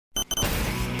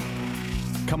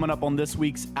Coming up on this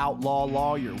week's Outlaw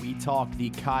Lawyer, we talk the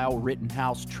Kyle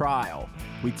Rittenhouse trial.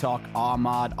 We talk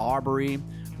Ahmaud Arbery.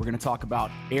 We're going to talk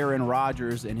about Aaron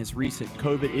Rodgers and his recent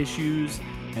COVID issues.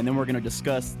 And then we're going to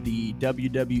discuss the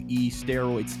WWE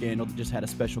steroid scandal that just had a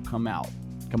special come out.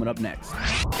 Coming up next.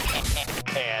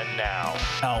 And now,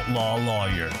 Outlaw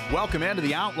Lawyer. Welcome into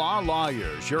the Outlaw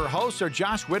Lawyers. Your hosts are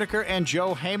Josh Whitaker and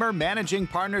Joe Hamer, managing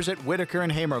partners at Whitaker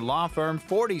and Hamer Law Firm.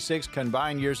 46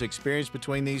 combined years experience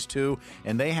between these two,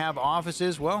 and they have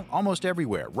offices, well, almost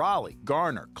everywhere. Raleigh,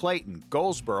 Garner, Clayton,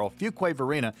 Goldsboro, Fuquay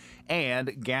Varina, and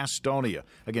Gastonia.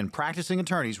 Again, practicing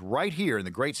attorneys right here in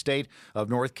the great state of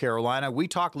North Carolina. We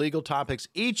talk legal topics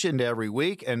each and every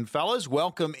week. And fellas,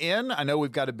 welcome in. I know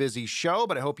we've got a busy show,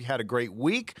 but I hope you had a great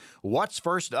week. What's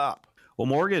first up? Well,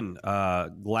 Morgan,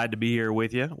 glad to be here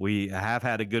with you. We have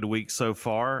had a good week so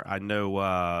far. I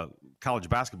know college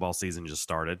basketball season just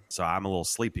started, so I'm a little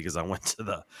sleepy because I went to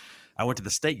the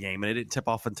state game and it didn't tip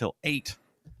off until 8.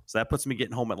 So that puts me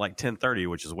getting home at like 10:30,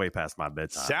 which is way past my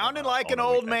bedtime. Sounding like an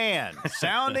old man.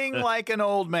 Sounding like an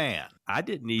old man. I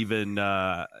didn't even.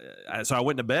 So I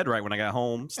went to bed right when I got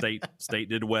home. State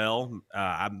did well.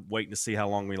 I'm waiting to see how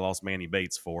long we lost Manny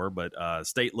Bates for, but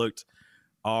State looked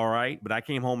all right, but I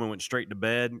came home and went straight to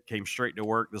bed, came straight to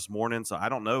work this morning, so I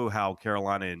don't know how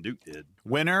Carolina and Duke did.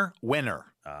 Winner.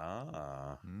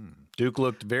 Duke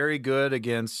looked very good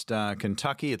against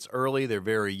Kentucky. It's early. They're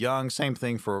very young. Same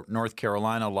thing for North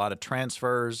Carolina, a lot of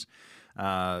transfers.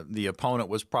 The opponent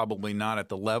was probably not at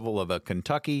the level of a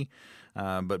Kentucky,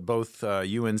 but both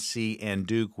UNC and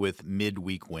Duke with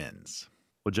midweek wins.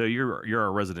 Well, Joe, you're a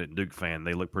resident Duke fan.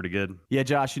 They look pretty good. Yeah,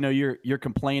 Josh, you know, you're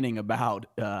complaining about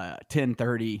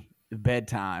 10:30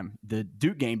 bedtime. The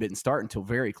Duke game didn't start until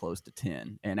very close to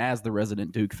 10. And as the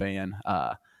resident Duke fan,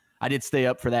 I did stay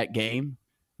up for that game.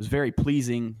 It was very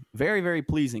pleasing, very, very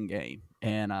pleasing game.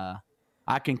 And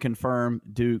I can confirm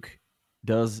Duke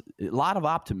does a lot of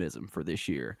optimism for this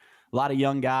year. A lot of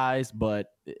young guys,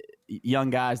 but young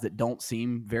guys that don't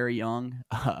seem very young.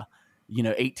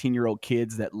 18-year-old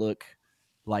kids that look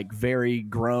like very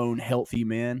grown, healthy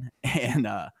men, and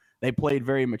they played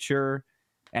very mature.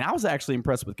 And I was actually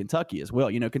impressed with Kentucky as well.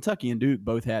 You know, Kentucky and Duke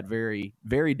both had very,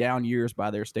 very down years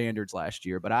by their standards last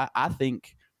year, but I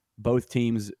think both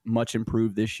teams much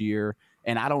improved this year,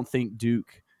 and I don't think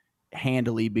Duke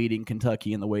handily beating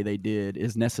Kentucky in the way they did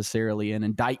is necessarily an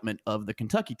indictment of the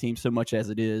Kentucky team so much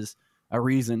as it is a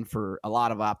reason for a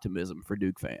lot of optimism for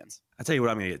Duke fans. I tell you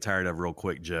what I'm going to get tired of real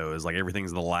quick, Joe, is like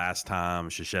everything's the last time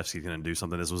Krzyzewski's going to do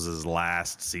something. This was his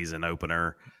last season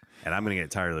opener, and I'm going to get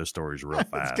tired of those stories real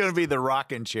fast. It's going to be the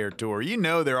rocking chair tour. You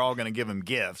know they're all going to give him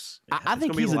gifts. I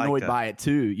think he's annoyed by it,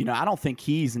 too. You know, I don't think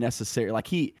he's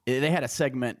necessarily – they had a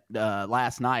segment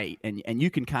last night, and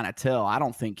you can kind of tell. I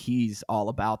don't think he's all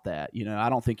about that. You know, I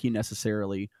don't think he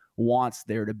necessarily – wants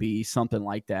there to be something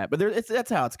like that, but that's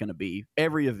how it's going to be.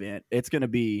 Every event, it's going to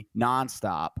be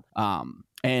nonstop.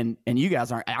 And you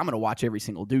guys aren't. I'm going to watch every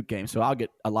single Duke game, so I'll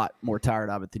get a lot more tired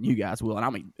of it than you guys will. And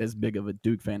I'm as big of a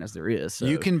Duke fan as there is. So.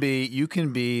 You can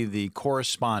be the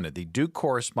correspondent, the Duke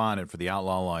correspondent for the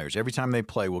Outlaw Lawyers. Every time they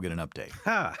play, we'll get an update.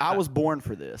 I was born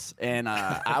for this, and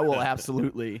I will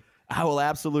absolutely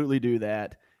do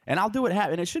that. And I'll do it.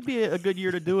 And it should be a good year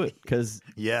to do it because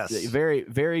yes, very,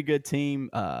 very good team.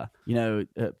 Paolo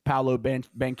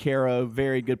Banchero,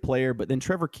 very good player. But then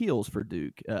Trevor Keels for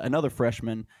Duke, another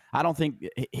freshman. I don't think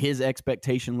his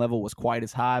expectation level was quite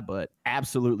as high, but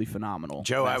absolutely phenomenal.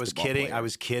 Joe, I was kidding. Player. I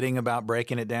was kidding about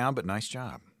breaking it down, but nice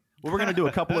job. Well, we're going to do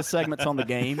a couple of segments on the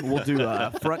game. We'll do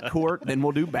front court, then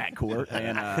we'll do back court.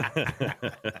 And I'm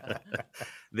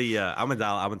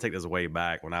gonna take this way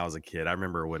back when I was a kid. I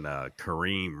remember when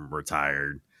Kareem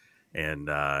retired, and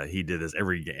he did this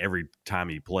every time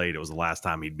he played. It was the last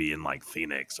time he'd be in like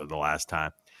Phoenix or the last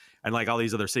time. And like all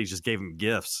these other cities just gave him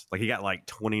gifts. Like he got like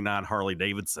 29 Harley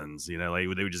Davidsons. You know, they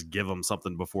would just give him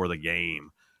something before the game.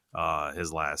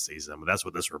 His last season, but that's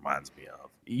what this reminds me of.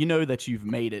 You know that you've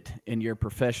made it in your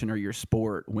profession or your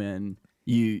sport when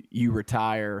you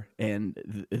retire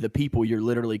and the people you're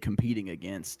literally competing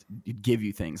against give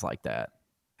you things like that.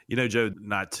 You know, Joe,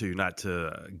 not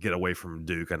to get away from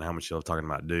Duke and how much you love talking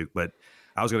about Duke, but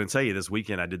I was going to tell you this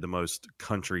weekend I did the most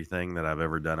country thing that I've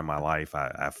ever done in my life.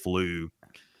 I flew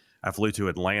to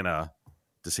Atlanta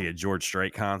to see a George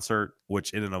Strait concert,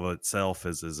 which in and of itself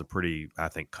is a pretty, I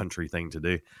think, country thing to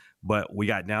do. But we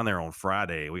got down there on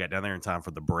Friday. We got down there in time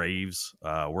for the Braves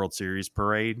World Series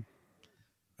parade.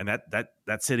 And that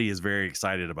city is very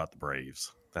excited about the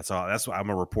Braves. That's all. That's what I'm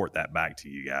going to report that back to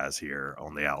you guys here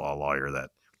on the Outlaw Lawyer,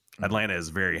 that Atlanta is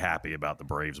very happy about the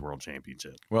Braves World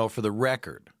Championship. Well, for the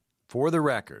record,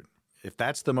 if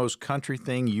that's the most country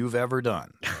thing you've ever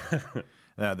done,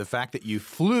 The fact that you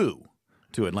flew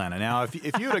to Atlanta. Now, if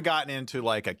you would have gotten into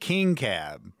like a king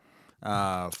cab,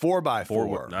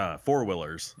 4x4,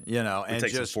 four-wheelers, and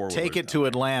just take it to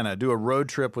Atlanta, do a road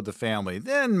trip with the family,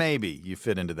 then maybe you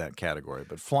fit into that category.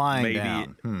 But flying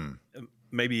down,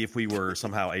 maybe if we were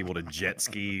somehow able to jet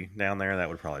ski down there, that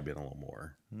would probably be a little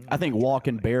more. I think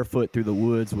walking barefoot through the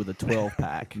woods with a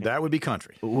 12-pack that would be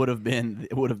country. would have been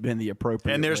the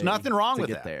appropriate. And there's way nothing wrong to with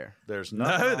get that. there. There's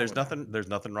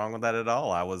nothing wrong with that at all.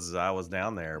 I was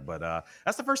down there, but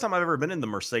that's the first time I've ever been in the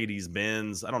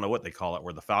Mercedes-Benz. I don't know what they call it,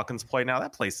 where the Falcons play now.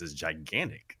 That place is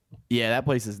gigantic. Yeah, that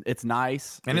place it's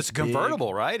nice. And it's a convertible,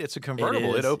 big. right? It's a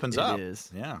convertible. It opens up. It is.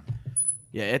 Yeah.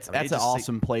 Yeah, that's an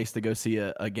awesome place to go see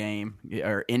a game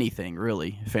or anything,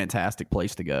 really. Fantastic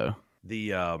place to go.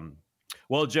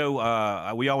 Well,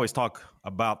 Joe, we always talk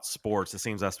about sports. It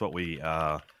seems that's what we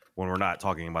when we're not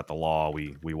talking about the law,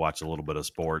 we watch a little bit of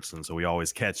sports, and so we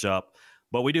always catch up.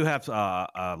 But we do have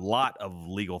a lot of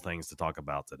legal things to talk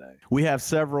about today. We have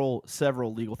several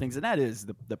legal things, and that is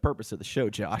the purpose of the show,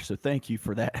 Josh. So thank you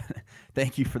for that.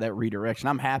 Thank you for that redirection.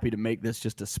 I'm happy to make this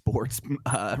just a sports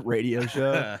radio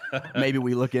show. Maybe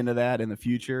we look into that in the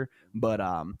future. But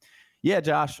yeah,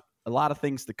 Josh, a lot of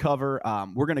things to cover.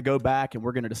 We're going to go back and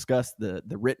we're going to discuss the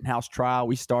Rittenhouse trial.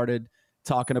 We started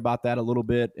talking about that a little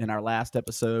bit in our last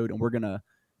episode, and we're going to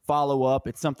follow up.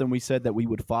 It's something we said that we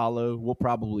would follow. We'll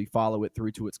probably follow it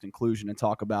through to its conclusion and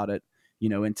talk about it,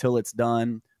 until it's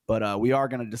done. But we are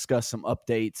going to discuss some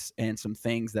updates and some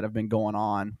things that have been going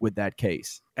on with that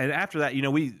case. And after that,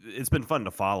 it's been fun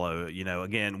to follow.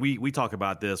 Again, we talk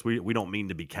about this. We don't mean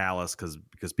to be callous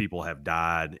because people have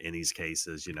died in these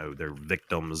cases. They're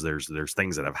victims. There's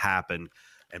things that have happened,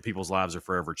 and people's lives are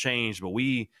forever changed. But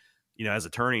we, as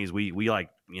attorneys, we like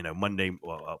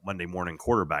Monday morning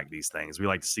quarterback these things. We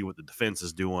like to see what the defense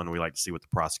is doing. We like to see what the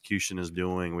prosecution is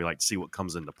doing. We like to see what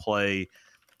comes into play.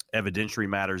 Evidentiary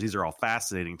matters. These are all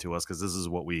fascinating to us because this is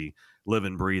what we live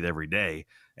and breathe every day.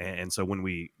 And so when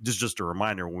we just a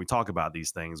reminder, when we talk about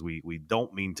these things, we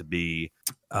don't mean to be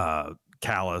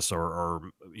callous or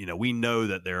we know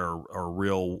that there are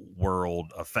real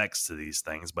world effects to these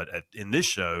things. But in this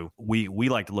show, we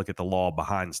like to look at the law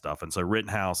behind stuff. And so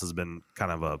Rittenhouse has been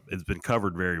it's been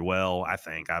covered very well. I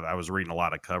think I was reading a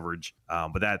lot of coverage,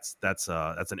 but that's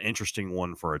an interesting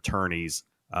one for attorneys.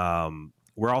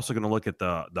 We're also going to look at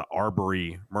the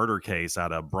Arbery murder case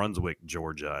out of Brunswick,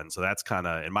 Georgia. And so that's kind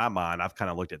of, in my mind, I've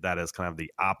kind of looked at that as kind of the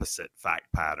opposite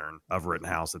fact pattern of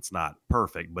Rittenhouse. It's not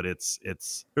perfect, but it's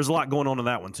there's a lot going on in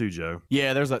that one too, Joe.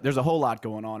 Yeah, there's a whole lot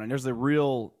going on, and there's a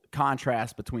real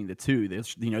contrast between the two.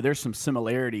 There's some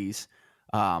similarities,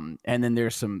 and then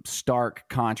there's some stark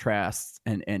contrasts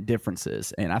and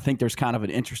differences. And I think there's kind of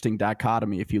an interesting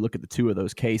dichotomy if you look at the two of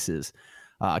those cases,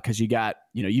 because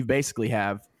you basically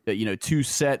have two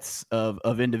sets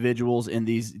of individuals in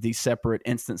these separate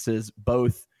instances,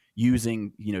 both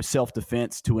using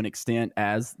self-defense to an extent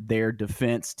as their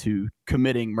defense to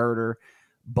committing murder,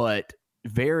 but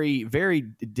very, very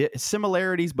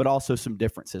similarities, but also some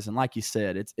differences. And like you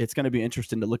said, it's going to be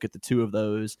interesting to look at the two of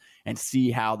those and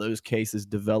see how those cases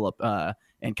develop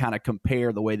and kind of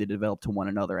compare the way they develop to one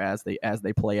another as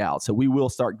they play out. So we will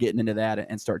start getting into that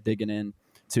and start digging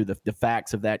into the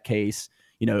facts of that case.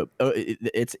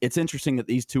 It's interesting that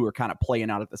these two are kind of playing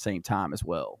out at the same time as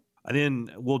well. And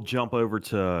then we'll jump over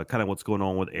to kind of what's going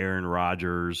on with Aaron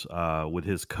Rodgers with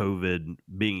his COVID,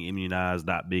 being immunized,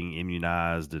 not being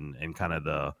immunized, and kind of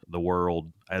the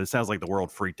world. It sounds like the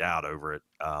world freaked out over it.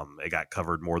 It got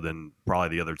covered more than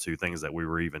probably the other two things that we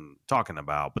were even talking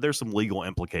about. But there's some legal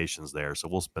implications there, so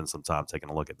we'll spend some time taking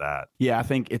a look at that. Yeah, I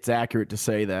think it's accurate to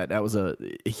say that was a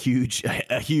huge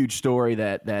story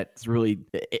that's really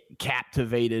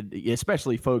captivated,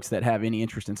 especially folks that have any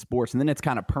interest in sports. And then it's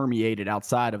kind of permeated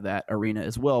outside of that arena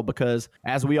as well, because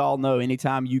as we all know,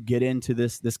 anytime you get into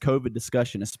this COVID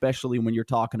discussion, especially when you're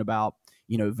talking about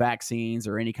vaccines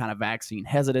or any kind of vaccine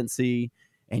hesitancy,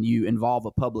 and you involve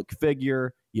a public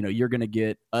figure, you're going to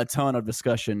get a ton of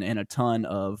discussion and a ton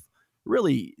of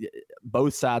really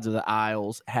both sides of the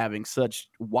aisles having such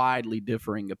widely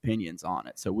differing opinions on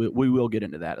it. So we will get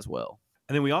into that as well.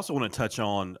 And then we also want to touch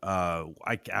on,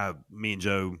 me and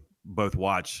Joe both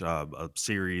watch a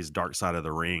series, Dark Side of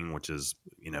the Ring, which is,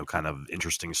 kind of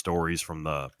interesting stories from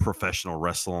the professional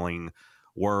wrestling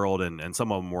world. And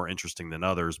some of them more interesting than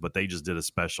others, but they just did a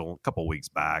special a couple weeks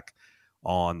back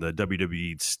on the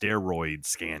WWE steroid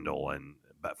scandal. And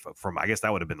from, I guess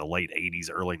that would have been the late 80s,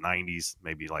 early 90s,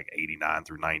 maybe like 89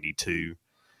 through 92.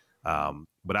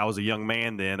 But I was a young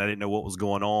man then. I didn't know what was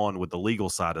going on with the legal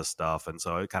side of stuff. And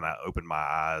so it kind of opened my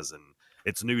eyes, and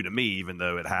it's new to me, even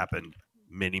though it happened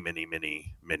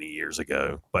many years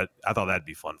ago. But I thought that'd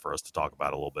be fun for us to talk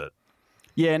about a little bit.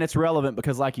 Yeah, and it's relevant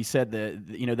because, like you said,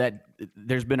 that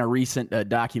there's been a recent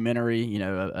documentary,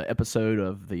 a episode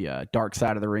of the Dark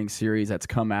Side of the Ring series that's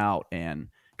come out and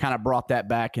kind of brought that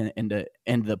back into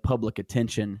the public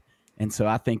attention. And so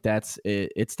I think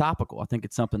it's topical. I think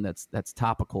it's something that's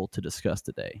topical to discuss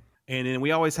today. And then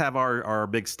we always have our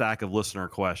big stack of listener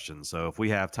questions. So if we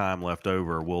have time left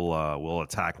over, we'll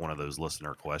attack one of those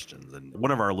listener questions. And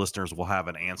one of our listeners will have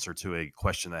an answer to a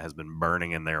question that has been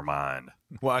burning in their mind.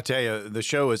 Well, I tell you, the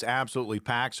show is absolutely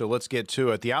packed, so let's get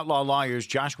to it. The Outlaw Lawyers,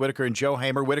 Josh Whitaker and Joe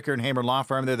Hamer, Whitaker and Hamer Law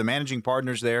Firm. They're the managing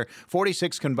partners there.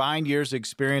 46 combined years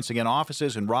experience, again,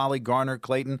 offices in Raleigh, Garner,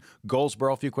 Clayton,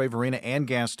 Goldsboro, Fuquay-Varina, and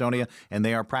Gastonia, and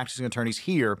they are practicing attorneys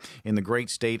here in the great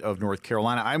state of North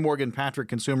Carolina. I'm Morgan Patrick,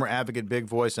 consumer advocate, big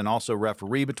voice, and also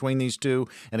referee between these two.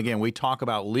 And again, we talk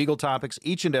about legal topics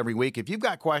each and every week. If you've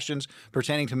got questions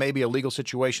pertaining to maybe a legal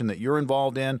situation that you're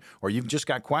involved in, or you've just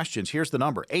got questions, here's the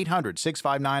number,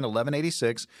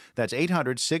 800-659-1186. That's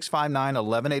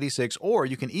 800-659-1186. Or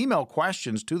you can email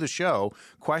questions to the show,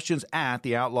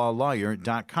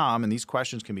 questions@theoutlawlawyer.com. And these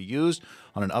questions can be used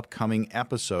on an upcoming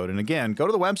episode. And again, go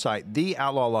to the website,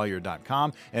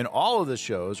 theoutlawlawyer.com, and all of the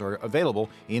shows are available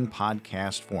in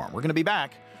podcast form. We're going to be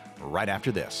back right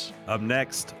after this. Up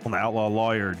next on The Outlaw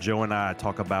Lawyer, Joe and I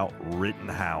talk about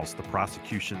Rittenhouse. The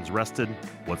prosecution's rested.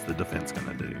 What's the defense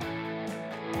going to do?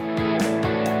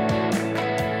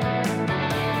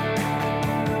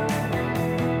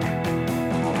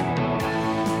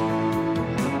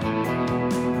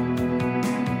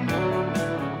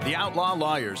 Outlaw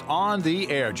Lawyers on the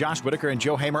air. Josh Whitaker and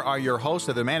Joe Hamer are your hosts.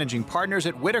 They're the managing partners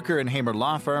at Whitaker and Hamer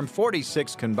Law Firm.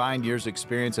 46 combined years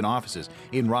experience in offices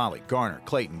in Raleigh, Garner,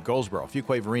 Clayton, Goldsboro,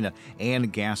 Fuquay-Varina,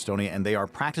 and Gastonia, and they are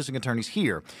practicing attorneys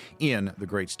here in the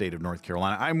great state of North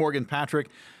Carolina. I'm Morgan Patrick,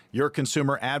 your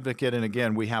consumer advocate, and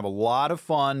again, we have a lot of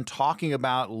fun talking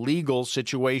about legal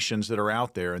situations that are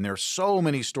out there, and there are so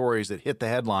many stories that hit the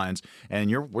headlines, and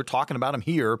we're talking about them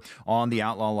here on The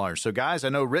Outlaw Lawyers. So, guys, I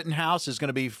know Rittenhouse is going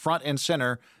to be front and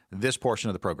center this portion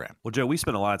of the program. Well, Joe, we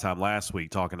spent a lot of time last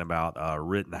week talking about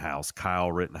Rittenhouse, Kyle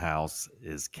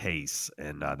Rittenhouse's case,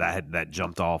 and that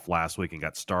jumped off last week and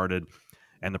got started,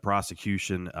 and the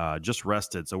prosecution just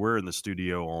rested. So we're in the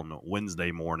studio on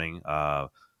Wednesday morning,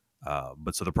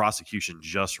 but so the prosecution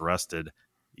just rested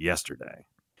yesterday.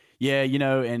 Yeah,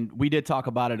 and we did talk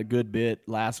about it a good bit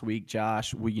last week,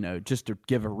 Josh. We, just to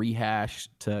give a rehash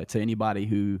to anybody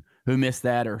who missed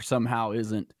that or somehow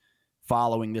isn't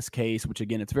following this case, which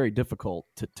again, it's very difficult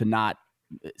to not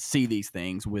see these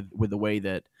things with the way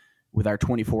that with our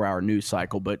 24-hour news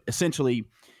cycle. But essentially,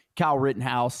 Kyle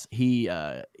Rittenhouse, he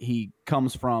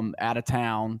comes from out of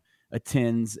town,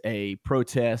 attends a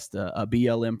protest, a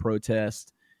BLM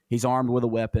protest. He's armed with a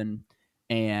weapon,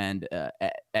 and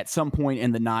at some point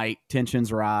in the night,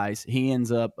 tensions rise. He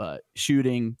ends up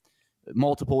shooting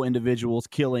multiple individuals,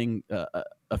 killing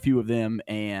a few of them,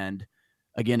 and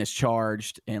again, is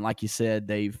charged. And like you said,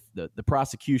 the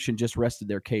prosecution just rested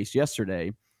their case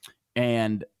yesterday,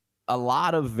 and a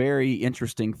lot of very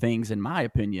interesting things, in my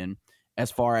opinion,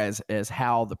 as far as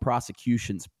how the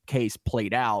prosecution's case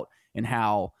played out and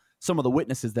how some of the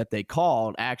witnesses that they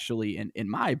called actually, in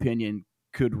my opinion,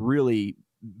 could really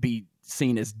be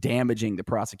seen as damaging the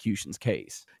prosecution's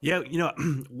case. Yeah,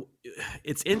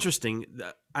 it's interesting.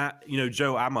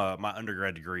 Joe, my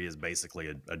undergrad degree is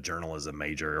basically a journalism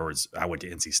major, or I went to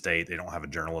NC State. They don't have a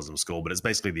journalism school, but it's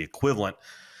basically the equivalent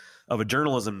of a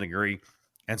journalism degree.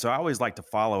 And so I always like to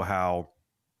follow how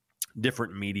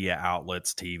different media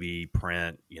outlets, TV,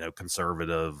 print,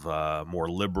 conservative, more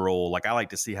liberal, I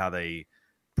like to see how they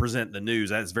present the news.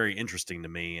 That's very interesting to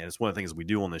me, and it's one of the things we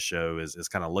do on this show is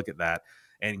kind of look at that.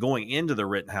 And going into the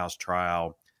Rittenhouse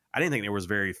trial, I didn't think there was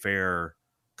very fair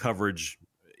coverage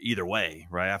either way,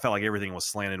 right? I felt like everything was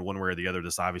slanted one way or the other.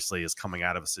 This obviously is coming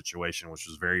out of a situation which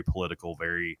was very political,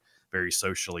 very, very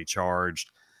socially charged,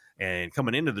 and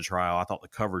coming into the trial, I thought the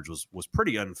coverage was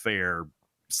pretty unfair,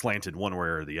 slanted one way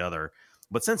or the other.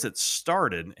 But since it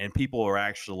started and people are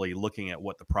actually looking at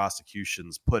what the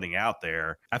prosecution's putting out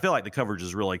there, I feel like the coverage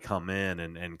has really come in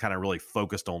and kind of really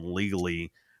focused on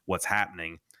legally what's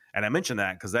happening. And I mentioned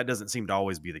that because that doesn't seem to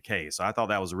always be the case. So I thought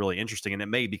that was really interesting. And it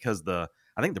may because I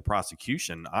think the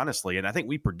prosecution, honestly, and I think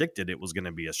we predicted it was going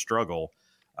to be a struggle.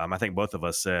 I think both of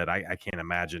us said, I can't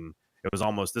imagine. It was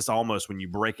almost when you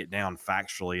break it down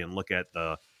factually and look at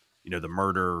the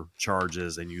murder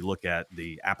charges and you look at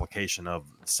the application of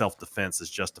self-defense as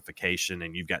justification,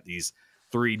 and you've got these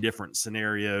 3 different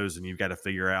scenarios and you've got to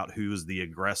figure out who's the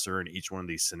aggressor in each one of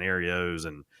these scenarios.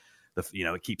 And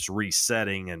it keeps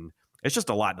resetting. And it's just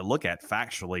a lot to look at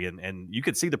factually, and you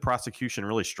could see the prosecution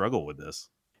really struggle with this.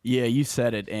 Yeah, you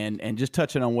said it, and just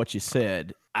touching on what you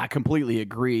said, I completely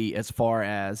agree as far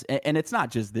as, and it's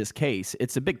not just this case,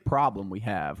 it's a big problem we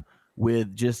have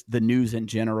with just the news in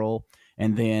general,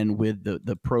 and then with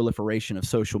the proliferation of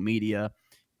social media.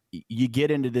 You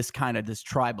get into this kind of this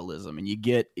tribalism, and you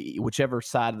get whichever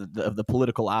side of the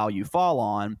political aisle you fall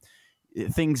on,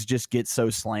 things just get so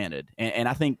slanted. And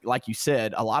I think, like you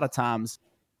said, a lot of times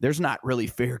there's not really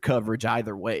fair coverage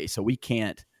either way. So you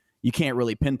can't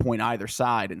really pinpoint either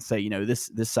side and say, you know, this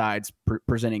side's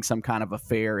presenting some kind of a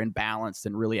fair and balanced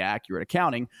and really accurate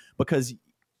accounting, because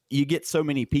you get so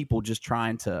many people just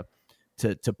trying to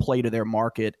play to their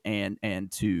market and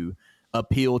to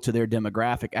appeal to their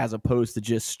demographic, as opposed to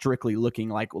just strictly looking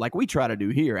like we try to do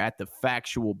here at the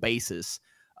factual basis,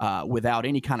 without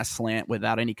any kind of slant,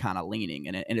 without any kind of leaning.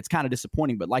 And it's kind of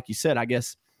disappointing, but like you said, I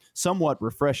guess somewhat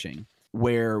refreshing,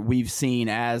 where we've seen,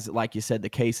 as like you said, the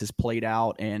case has played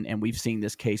out and we've seen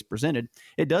this case presented.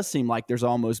 It does seem like there's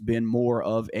almost been more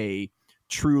of a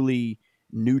truly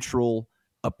neutral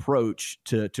approach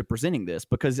to presenting this,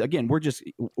 because again,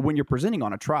 when you're presenting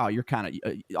on a trial, you're kind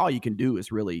of, all you can do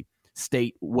is really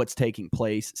state what's taking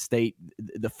place, state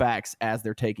the facts as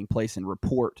they're taking place, and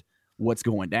report what's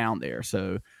going down there.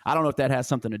 So I don't know if that has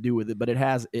something to do with it, but it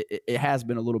has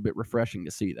been a little bit refreshing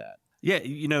to see that. Yeah,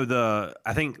 you know,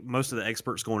 I think most of the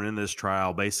experts going into this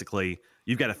trial, basically,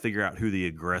 you've got to figure out who the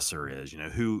aggressor is, you know,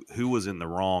 who was in the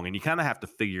wrong, and you kind of have to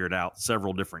figure it out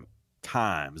several different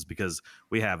times, because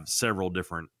we have several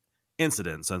different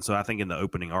incidents. And so I think in the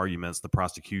opening arguments, the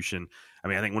prosecution, I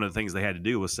think one of the things they had to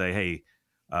do was say, hey,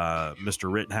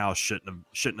 Mr. Rittenhouse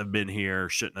shouldn't have been here,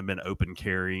 shouldn't have been open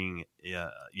carrying,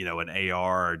 an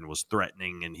AR, and was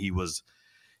threatening, and he was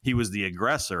the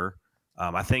aggressor.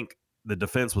 I think the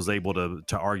defense was able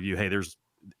to argue, hey,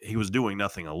 he was doing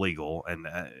nothing illegal, and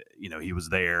he was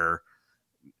there.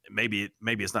 Maybe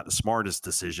it's not the smartest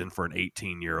decision for an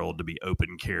 18-year-old to be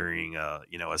open carrying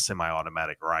a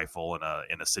semi-automatic rifle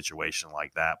in a situation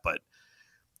like that, but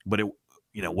it.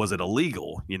 Was it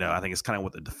illegal? I think it's kind of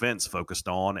what the defense focused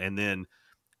on. And then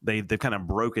they've kind of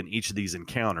broken each of these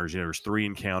encounters. There's 3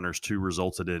 encounters, 2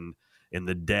 resulted in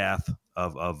the death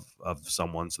of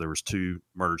someone. So there was 2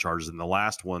 murder charges. And the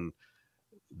last one,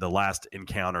 the last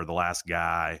encounter, the last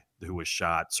guy who was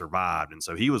shot survived. And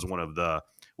so he was one of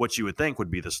what you would think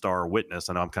would be the star witness.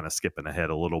 I know I'm kind of skipping ahead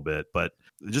a little bit, but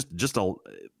just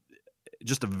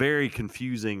a very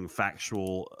confusing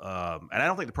factual, and I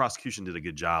don't think the prosecution did a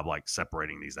good job like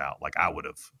separating these out, like I would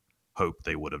have hoped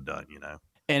they would have done.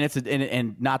 And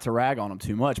and not to rag on them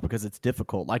too much, because it's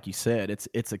difficult. Like you said,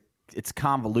 it's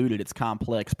convoluted, it's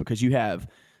complex, because you have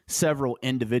several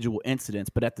individual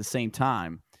incidents, but at the same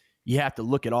time, you have to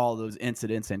look at all of those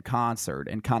incidents in concert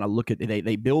and kind of look at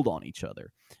they build on each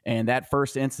other. And that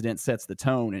first incident sets the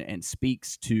tone and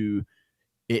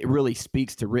really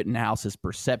speaks to Rittenhouse's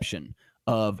perception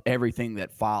of everything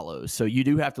that follows. So you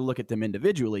do have to look at them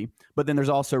individually, but then there's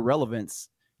also relevance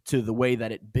to the way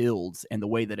that it builds and the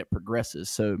way that it progresses.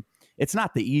 So it's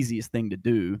not the easiest thing to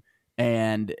do.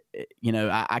 And,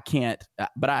 I can't,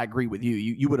 but I agree with you.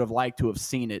 You would have liked to have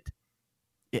seen it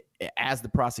as the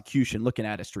prosecution looking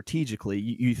at it strategically.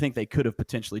 You think they could have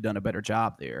potentially done a better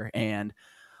job there. And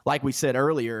like we said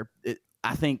earlier,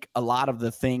 I think a lot of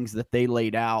the things that they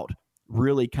laid out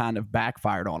really kind of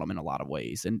backfired on them in a lot of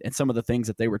ways. And some of the things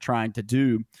that they were trying to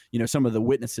do, some of the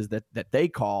witnesses that they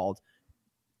called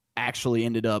actually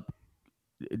ended up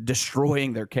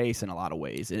destroying their case in a lot of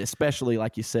ways. And especially,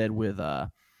 like you said, with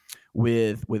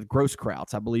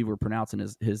Grosskreutz, I believe we're pronouncing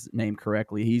his name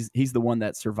correctly. He's the one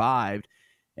that survived.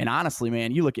 And honestly,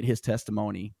 man, you look at his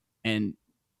testimony, and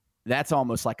that's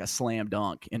almost like a slam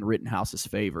dunk in Rittenhouse's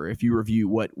favor. If you review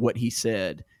what he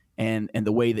said and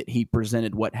the way that he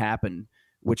presented what happened,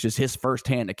 which is his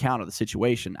firsthand account of the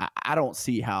situation, I don't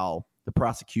see how the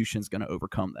prosecution's going to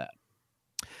overcome that.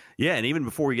 Yeah, and even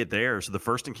before we get there, so the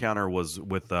first encounter was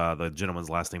with the gentleman's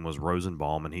last name was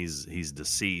Rosenbaum, and he's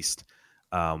deceased.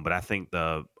 But I think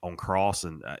on cross,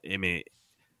 and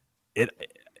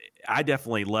I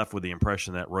definitely left with the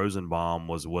impression that Rosenbaum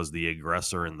was the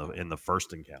aggressor in the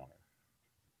first encounter.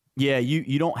 Yeah,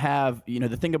 you don't have,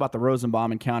 the thing about the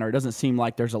Rosenbaum encounter, it doesn't seem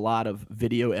like there's a lot of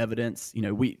video evidence.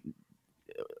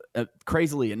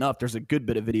 Crazily enough, there's a good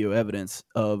bit of video evidence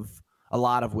of a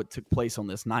lot of what took place on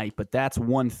this night, but that's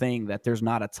one thing that there's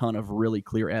not a ton of really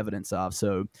clear evidence of.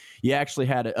 So you actually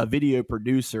had a video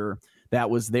producer that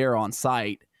was there on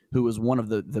site who was one of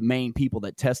the main people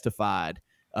that testified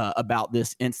about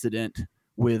this incident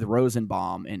with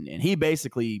Rosenbaum. And he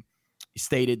basically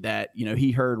stated that,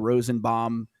 he heard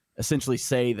Rosenbaum essentially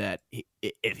say that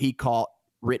if he caught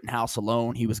Rittenhouse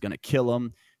alone, he was going to kill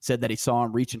him. Said that he saw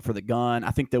him reaching for the gun.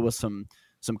 I think there was some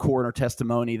coroner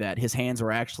testimony that his hands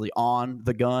were actually on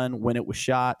the gun when it was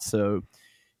shot. So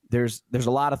there's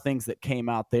a lot of things that came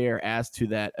out there as to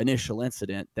that initial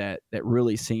incident that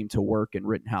really seemed to work in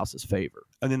Rittenhouse's favor.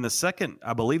 And then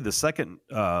I believe the second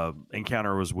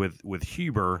encounter was with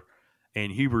Huber,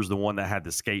 and Huber's the one that had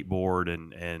the skateboard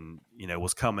and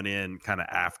was coming in kind of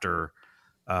after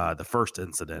the first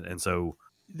incident. And so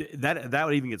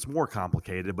that even gets more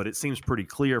complicated, but it seems pretty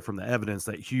clear from the evidence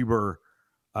that Huber,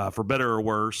 for better or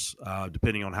worse,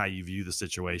 depending on how you view the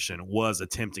situation, was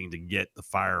attempting to get the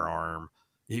firearm.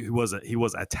 He was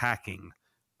attacking,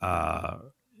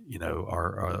 or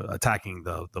attacking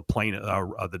the plaintiff,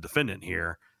 the defendant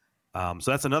here.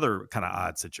 So that's another kind of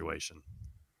odd situation.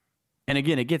 And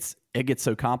again, it gets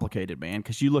so complicated, man,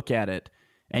 because you look at it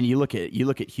and you look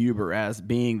at Huber as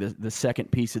being the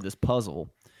second piece of this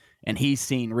puzzle, and he's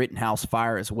seen Rittenhouse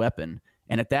fire his weapon.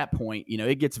 And at that point,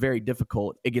 it gets very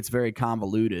difficult. It gets very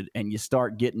convoluted, and you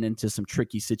start getting into some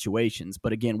tricky situations.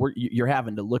 But again, you're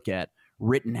having to look at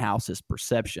Rittenhouse's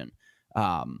perception,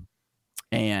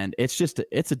 and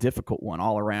it's a difficult one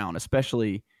all around,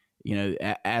 especially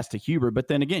as to Huber. But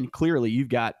then again, clearly you've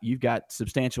got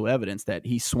substantial evidence that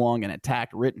he swung and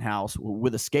attacked Rittenhouse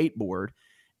with a skateboard,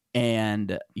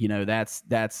 and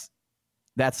that's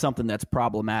something that's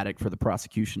problematic for the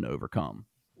prosecution to overcome.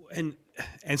 And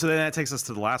so then that takes us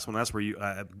to the last one. That's where you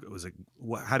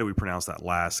how do we pronounce that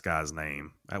last guy's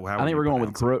name? I think we're going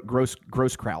with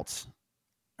Grosskreutz.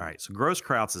 All right, so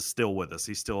Grosskreutz is still with us.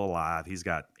 He's still alive. He's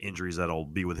got injuries that'll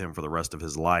be with him for the rest of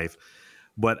his life.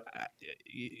 But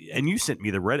and you sent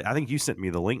me I think you sent me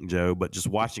the link, Joe. But just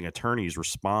watching attorneys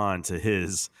respond to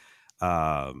his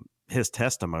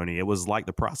testimony, it was like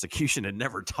the prosecution had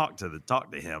never talked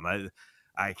to him.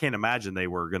 I can't imagine they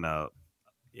were gonna.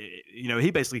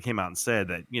 He basically came out and said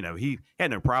that he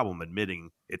had no problem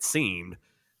admitting, it seemed,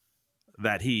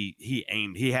 that he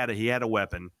had a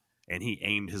weapon, and he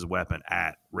aimed his weapon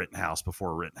at Rittenhouse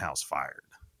before Rittenhouse fired.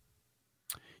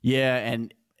 Yeah,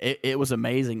 and it was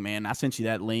amazing, man. I sent you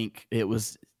that link.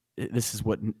 This is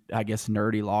what I guess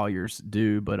nerdy lawyers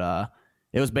do, but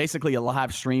it was basically a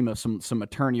live stream of some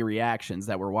attorney reactions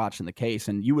that were watching the case,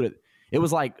 and it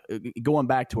was like, going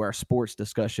back to our sports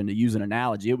discussion, to use an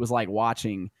analogy, it was like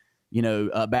watching,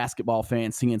 a basketball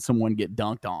fan seeing someone get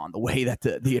dunked on, the way that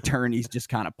the attorneys just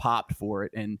kind of popped for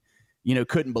it and,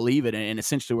 couldn't believe it. And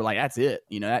essentially were like, that's it.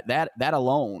 That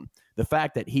alone, the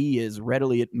fact that he is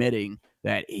readily admitting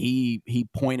that he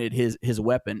pointed his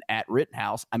weapon at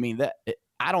Rittenhouse. I mean,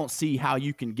 I don't see how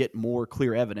you can get more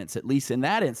clear evidence, at least in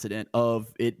that incident,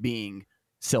 of it being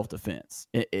self-defense.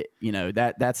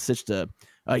 That's such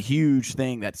a huge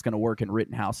thing that's going to work in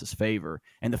Rittenhouse's favor.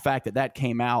 And the fact that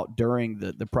came out during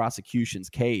the prosecution's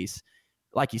case,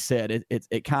 like you said,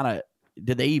 it kind of,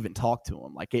 did they even talk to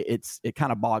him? Like it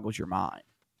kind of boggles your mind.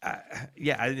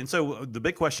 Yeah. And so the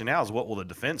big question now is, what will the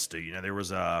defense do? There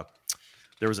was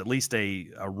at least a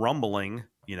rumbling,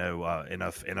 in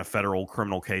a federal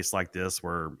criminal case like this,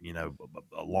 where,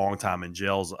 a long time in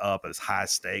jail's up, as high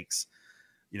stakes.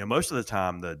 Most of the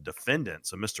time the defendant,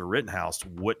 so Mr. Rittenhouse,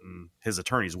 his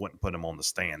attorneys wouldn't put him on the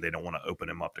stand. They don't want to open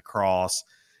him up to cross.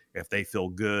 If they feel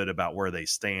good about where they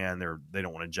stand, they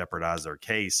don't want to jeopardize their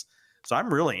case. So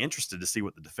I'm really interested to see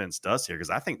what the defense does here, because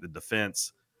I think the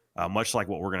defense, much like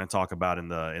what we're going to talk about in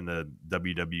the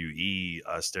WWE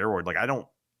steroid, like I don't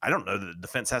know that the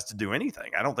defense has to do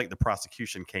anything. I don't think the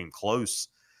prosecution came close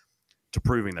to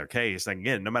proving their case. And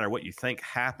again, no matter what you think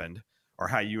happened, or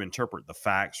how you interpret the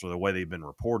facts or the way they've been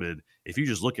reported, if you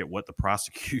just look at what the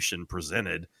prosecution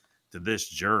presented to this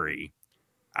jury,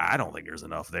 I don't think there's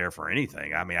enough there for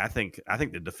anything. I mean, I think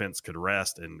the defense could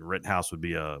rest, and Rittenhouse would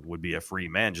be a free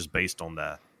man just based on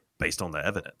the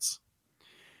evidence.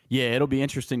 Yeah, it'll be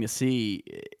interesting to see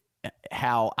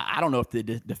how. I don't know if the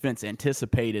defense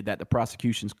anticipated that the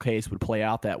prosecution's case would play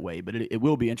out that way, but it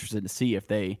will be interesting to see if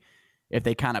they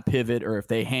kind of pivot, or if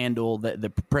they handle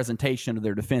the presentation of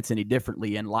their defense any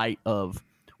differently in light of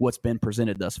what's been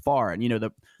presented thus far. And,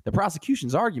 the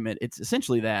prosecution's argument, it's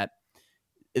essentially that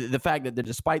the fact that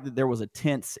despite that there was a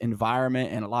tense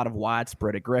environment and a lot of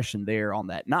widespread aggression there on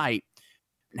that night,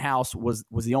 House was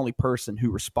the only person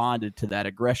who responded to that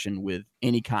aggression with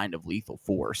any kind of lethal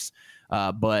force.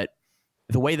 But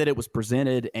the way that it was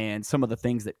presented and some of the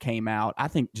things that came out, I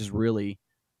think just really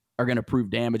are going to prove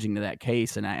damaging to that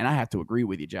case. And I have to agree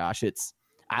with you, Josh.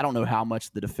 I don't know how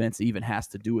much the defense even has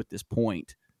to do at this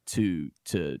point to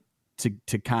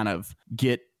kind of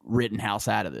get Rittenhouse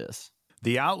out of this.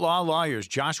 The Outlaw Lawyers,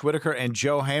 Josh Whitaker and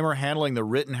Joe Hamer, handling the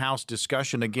Rittenhouse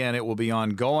discussion. Again, it will be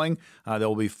ongoing. There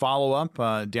will be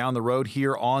follow-up down the road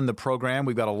here on the program.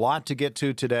 We've got a lot to get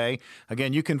to today.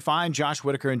 Again, you can find Josh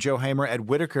Whitaker and Joe Hamer at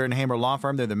Whitaker and Hamer Law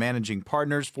Firm. They're the managing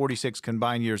partners, 46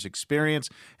 combined years experience,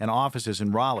 and offices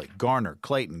in Raleigh, Garner,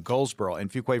 Clayton, Goldsboro,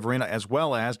 and Fuquay-Varina, as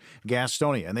well as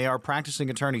Gastonia. And they are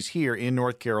practicing attorneys here in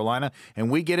North Carolina.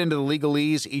 And we get into the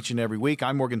legalese each and every week.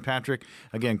 I'm Morgan Patrick,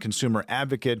 again, consumer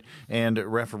advocate and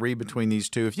referee between these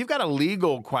two. If you've got a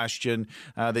legal question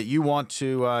that you want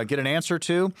to get an answer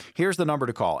to, here's the number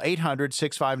to call,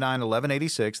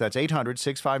 800-659-1186. That's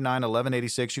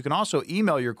 800-659-1186. You can also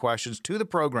email your questions to the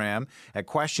program at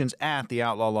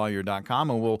questions@theoutlawlawyer.com,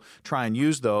 and we'll try and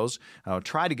use those,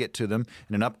 try to get to them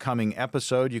in an upcoming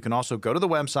episode. You can also go to the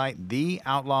website,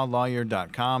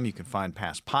 theoutlawlawyer.com. You can find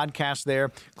past podcasts there.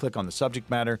 Click on the subject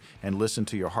matter and listen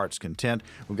to your heart's content.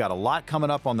 We've got a lot coming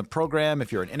up on the program.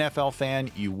 If you're an NFL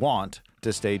fan, you want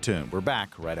to stay tuned. We're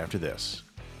back right after this.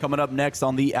 Coming up next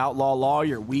on The Outlaw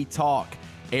Lawyer, we talk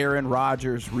Aaron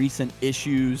Rodgers' recent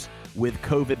issues with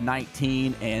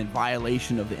COVID-19 and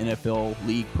violation of the NFL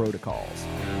league protocols.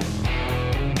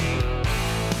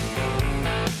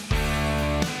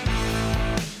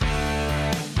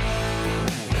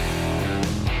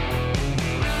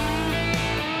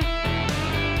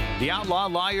 The Outlaw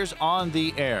Lawyers on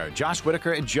the air. Josh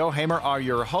Whitaker and Joe Hamer are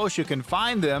your hosts. You can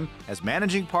find them as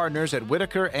managing partners at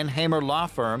Whitaker and Hamer Law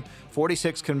Firm.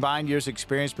 46 combined years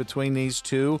experience between these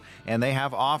two, and they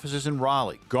have offices in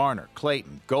Raleigh, Garner,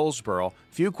 Clayton, Goldsboro,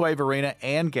 Fuquay-Varina,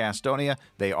 and Gastonia.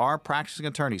 They are practicing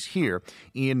attorneys here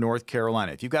in North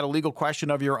Carolina. If you've got a legal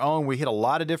question of your own, we hit a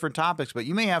lot of different topics, but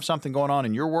you may have something going on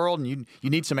in your world and you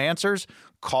need some answers,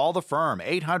 call the firm,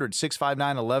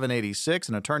 800-659-1186.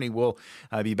 An attorney will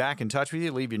be back in touch with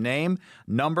you. Leave your name,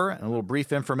 number, and a little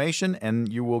brief information, and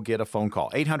you will get a phone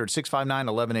call,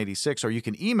 800-659-1186, or you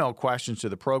can email questions to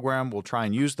the program. We'll try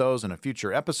and use those in a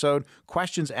future episode,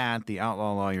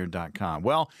 questions@theoutlawlawyer.com.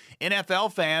 Well, NFL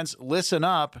fans, listen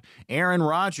up. Aaron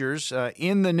Rodgers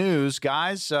in the news.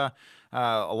 Guys, a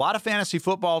lot of fantasy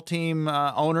football team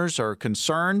owners are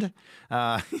concerned.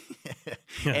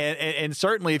 And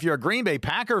certainly if you're a Green Bay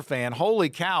Packer fan, holy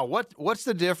cow, what's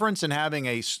the difference in having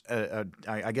I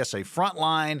guess a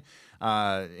frontline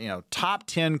top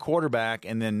 10 quarterback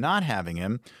and then not having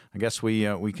him? I guess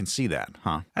we can see that,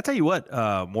 huh? I tell you what,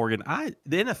 Morgan,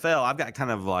 the NFL, I've got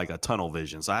kind of like a tunnel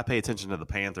vision. So I pay attention to the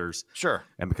Panthers. Sure.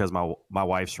 And because my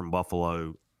wife's from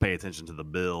Buffalo, pay attention to the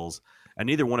Bills. And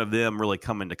neither one of them really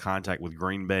come into contact with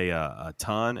Green Bay a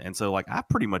ton. And so, like, I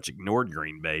pretty much ignored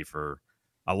Green Bay for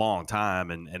a long time.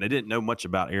 And I didn't know much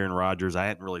about Aaron Rodgers. I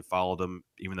hadn't really followed him,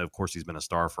 even though, of course, he's been a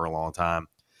star for a long time,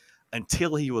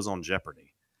 until he was on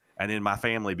Jeopardy. And then my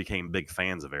family became big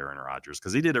fans of Aaron Rodgers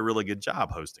because he did a really good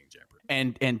job hosting Jeopardy.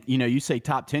 And you say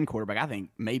top 10 quarterback. I think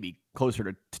maybe closer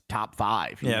to top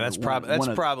 5. Yeah, that's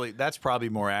probably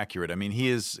more accurate. I mean,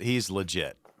 he's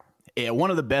legit. Yeah,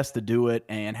 one of the best to do it,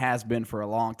 and has been for a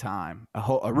long time,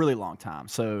 a really long time.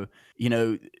 So,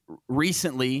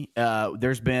 recently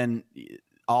there's been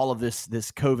all of this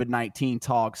COVID-19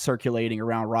 talk circulating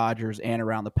around Rodgers and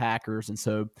around the Packers. And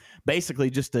so basically,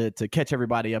 just to catch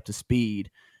everybody up to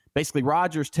speed, basically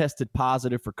Rodgers tested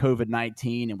positive for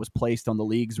COVID-19 and was placed on the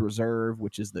league's reserve,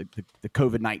 which is the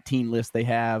COVID-19 list they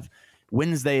have,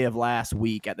 Wednesday of last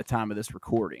week at the time of this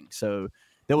recording. So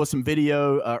there was some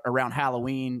video around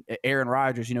Halloween. Aaron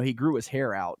Rodgers, he grew his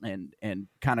hair out and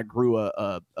kind of grew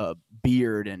a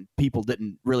beard, and people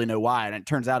didn't really know why. And it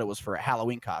turns out it was for a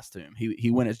Halloween costume.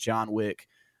 He went as John Wick.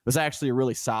 It was actually a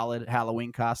really solid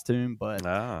Halloween costume, but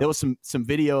there was some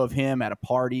video of him at a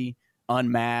party,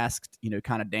 unmasked,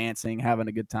 kind of dancing, having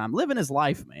a good time, living his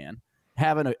life, man,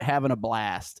 having a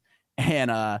blast.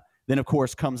 And then, of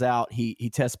course, comes out he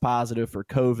tests positive for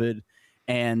COVID.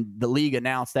 And the league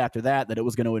announced after that it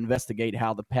was going to investigate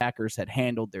how the Packers had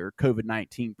handled their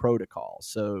COVID-19 protocols.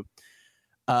 So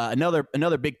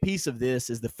another big piece of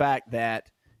this is the fact that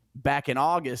back in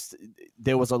August,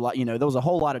 there was a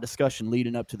whole lot of discussion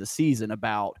leading up to the season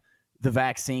about the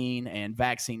vaccine and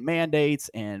vaccine mandates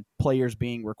and players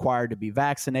being required to be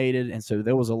vaccinated. And so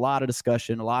there was a lot of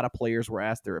discussion. A lot of players were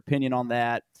asked their opinion on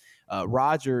that.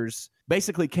 Rodgers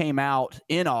basically came out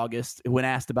in August when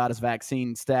asked about his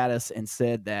vaccine status and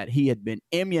said that he had been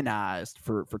immunized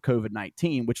for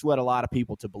COVID-19, which led a lot of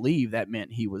people to believe that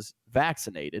meant he was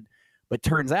vaccinated. But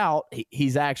turns out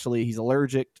he's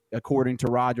allergic, according to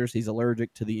Rodgers. He's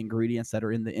allergic to the ingredients that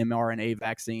are in the mRNA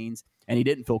vaccines, and he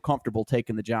didn't feel comfortable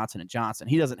taking the Johnson & Johnson.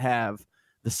 He doesn't have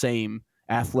the same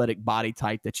athletic body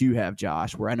type that you have,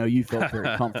 Josh, where I know you felt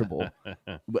very comfortable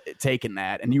taking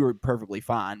that, and you were perfectly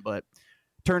fine. But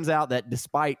turns out that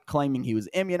despite claiming he was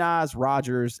immunized,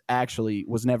 Rodgers actually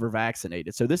was never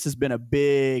vaccinated. So this has been a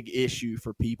big issue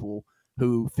for people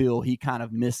who feel he kind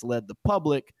of misled the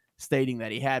public, stating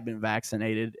that he had been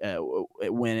vaccinated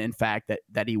when in fact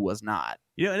that he was not.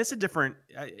 You know, and it's a different,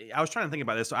 I was trying to think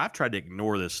about this. So I've tried to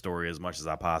ignore this story as much as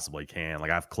I possibly can.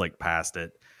 Like I've clicked past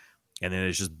it and then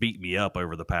it's just beat me up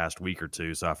over the past week or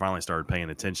two. So I finally started paying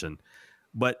attention.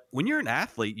 But when you're an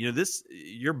athlete, you know, this,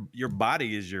 your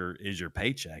body is your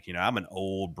paycheck. You know, I'm an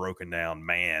old broken down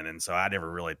man. And so I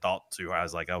never really thought I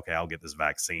was like, okay, I'll get this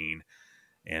vaccine.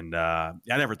 And I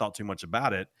never thought too much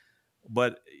about it.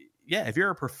 But yeah, if you're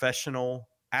a professional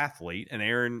athlete, and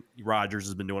Aaron Rodgers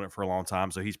has been doing it for a long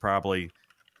time, so he's probably,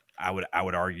 I would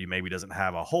argue, maybe doesn't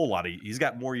have a whole lot of, he's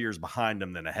got more years behind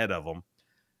him than ahead of him.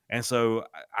 And so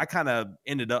I kind of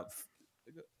ended up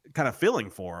kind of feeling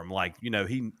for him. Like, you know,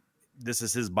 this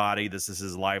is his body. This is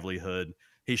his livelihood.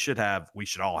 We should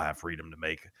all have freedom to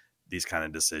make these kind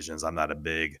of decisions. I'm not a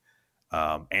big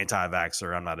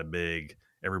anti-vaxxer. I'm not a big,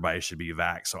 everybody should be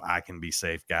vaxxed so I can be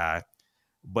safe guy.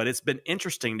 But it's been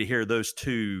interesting to hear those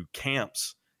two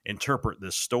camps interpret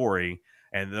this story.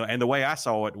 And the way I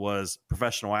saw it was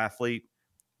professional athlete,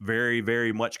 very,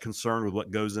 very much concerned with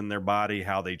what goes in their body,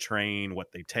 how they train,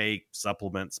 what they take,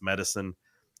 supplements, medicine.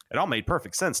 It all made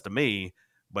perfect sense to me,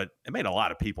 but it made a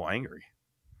lot of people angry.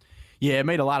 Yeah, it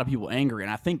made a lot of people angry.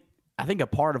 And I think a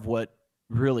part of what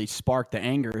really sparked the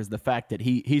anger is the fact that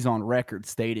he's on record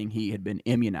stating he had been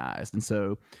immunized. And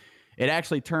so it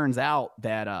actually turns out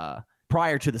that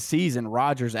prior to the season,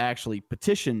 Rodgers actually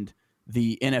petitioned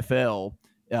the NFL,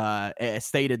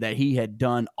 stated that he had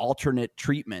done alternate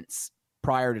treatments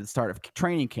prior to the start of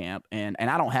training camp. And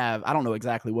I don't know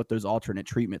exactly what those alternate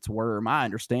treatments were. My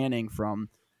understanding from,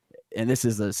 and this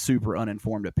is a super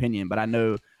uninformed opinion, but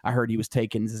I heard he was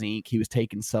taking zinc, he was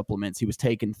taking supplements, he was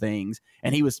taking things,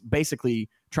 and he was basically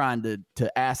trying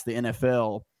to ask the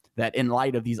NFL that in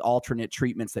light of these alternate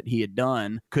treatments that he had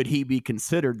done, could he be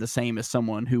considered the same as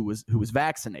someone who was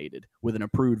vaccinated with an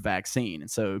approved vaccine?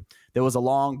 And so there was a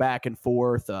long back and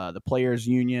forth. The players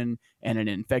union and an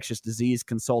infectious disease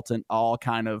consultant all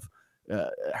kind of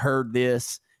heard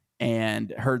this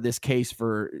case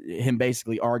for him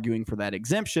basically arguing for that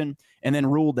exemption, and then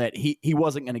ruled that he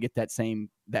wasn't going to get that same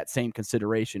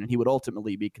consideration, and he would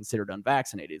ultimately be considered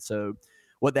unvaccinated. So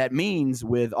what that means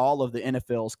with all of the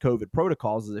NFL's COVID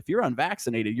protocols is if you're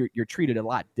unvaccinated, you're treated a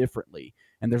lot differently.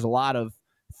 And there's a lot of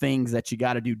things that you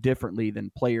got to do differently than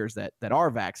players that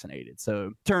are vaccinated.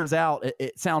 So turns out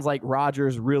it sounds like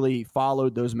Rodgers really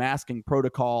followed those masking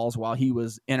protocols while he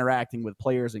was interacting with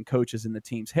players and coaches in the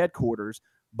team's headquarters,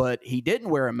 but he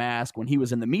didn't wear a mask when he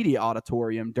was in the media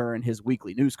auditorium during his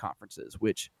weekly news conferences,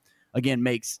 which again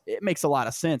makes a lot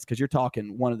of sense because you're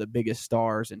talking one of the biggest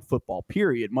stars in football,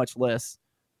 period, much less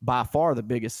by far the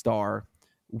biggest star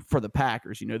for the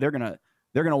Packers. You know, they're gonna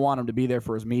want him to be there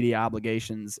for his media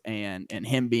obligations, and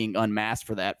him being unmasked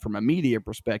for that from a media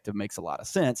perspective makes a lot of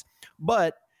sense.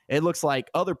 But it looks like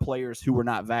other players who were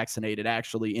not vaccinated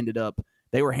actually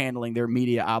they were handling their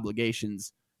media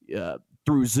obligations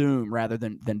through Zoom rather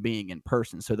than being in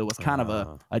person. So there was kind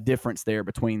of a difference there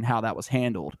between how that was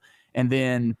handled. And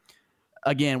then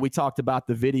again, we talked about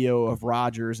the video of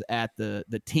Rodgers at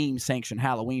the team-sanctioned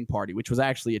Halloween party, which was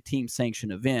actually a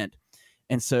team-sanctioned event.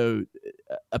 And so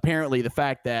apparently the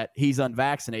fact that he's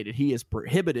unvaccinated, he is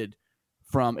prohibited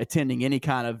from attending any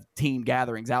kind of team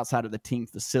gatherings outside of the team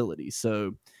facility.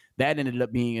 So that ended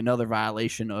up being another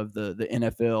violation of the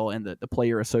NFL and the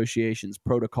Player Association's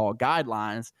protocol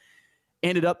guidelines.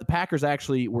 Ended up, the Packers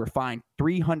actually were fined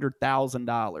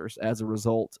 $300,000 as a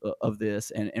result of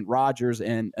this, and Rodgers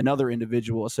and another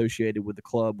individual associated with the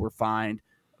club were fined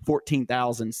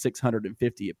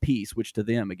 $14,650 apiece, which to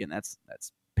them, again, that's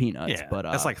peanuts. Yeah, but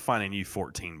that's like fining you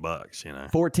 $14, you know.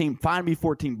 Fine me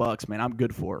 $14, man. I'm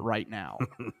good for it right now.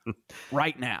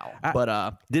 Right now.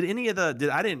 Did any of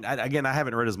I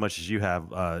haven't read as much as you have,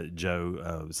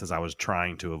 Joe, since I was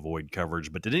trying to avoid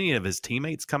coverage, but did any of his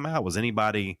teammates come out? Was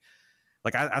anybody,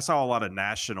 like I saw a lot of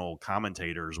national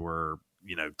commentators were,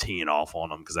 you know, teeing off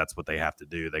on him because that's what they have to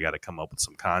do. They got to come up with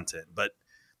some content. But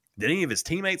did any of his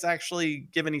teammates actually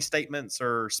give any statements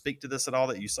or speak to this at all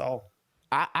that you saw?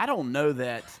 I don't know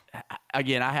that.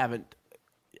 Again,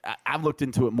 I've looked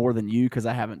into it more than you because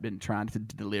I haven't been trying to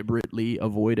deliberately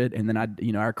avoid it. And then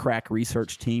our crack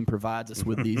research team provides us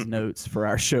with these notes for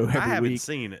our show every week. I haven't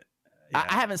seen it. Yeah.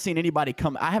 I haven't seen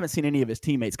I haven't seen any of his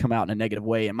teammates come out in a negative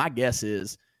way. And my guess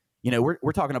is, you know,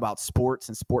 we're talking about sports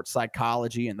and sports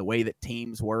psychology and the way that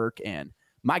teams work. And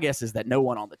my guess is that no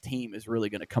one on the team is really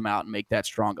going to come out and make that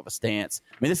strong of a stance.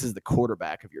 I mean, this is the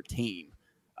quarterback of your team.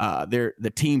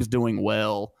 The team's doing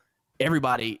well.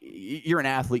 everybody, you're an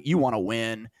athlete, you want to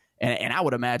win. And I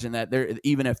would imagine that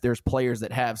even if there's players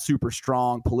that have super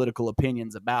strong political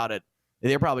opinions about it,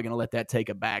 they're probably going to let that take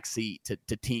a back seat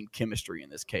to team chemistry in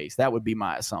this case. That would be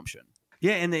my assumption.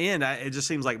 Yeah, in the end, it just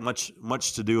seems like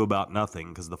much to do about nothing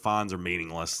because the fines are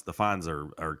meaningless. The fines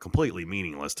are completely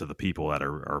meaningless to the people that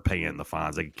are paying the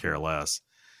fines. They could care less.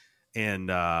 And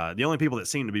the only people that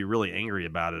seem to be really angry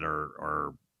about it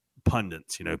are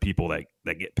pundits, people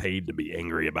that get paid to be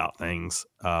angry about things.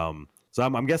 So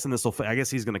I'm guessing I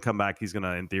guess he's going to come back. He's going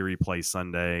to, in theory, play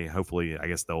Sunday. Hopefully, I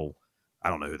guess I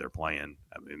don't know who they're playing.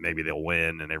 I mean, maybe they'll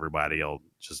win and everybody will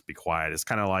just be quiet. It's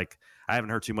kind of like, I haven't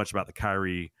heard too much about the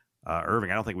Kyrie Irving.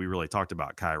 I don't think we really talked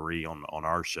about Kyrie on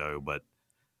our show, but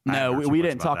no, we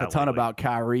didn't talk a ton about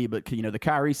Kyrie, but the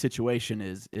Kyrie situation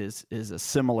is a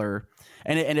similar,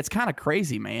 and it's kind of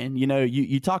crazy, man.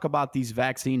 You talk about these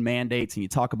vaccine mandates and you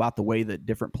talk about the way that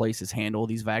different places handle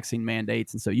these vaccine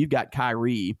mandates. And so you've got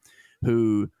Kyrie,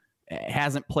 who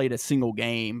hasn't played a single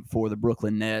game for the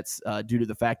Brooklyn Nets due to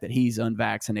the fact that he's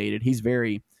unvaccinated. He's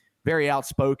very, very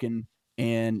outspoken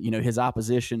in his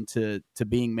opposition to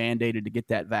being mandated to get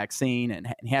that vaccine, and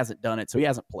he hasn't done it, so he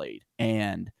hasn't played.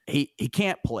 And he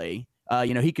can't play.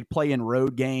 He could play in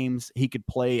road games. He could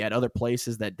play at other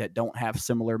places that don't have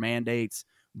similar mandates,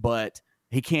 but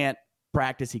he can't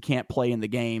practice. He can't play in the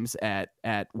games at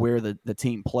where the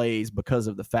team plays because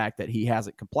of the fact that he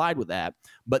hasn't complied with that.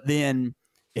 But then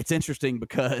it's interesting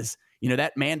because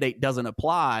that mandate doesn't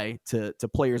apply to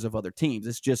players of other teams.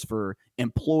 It's just for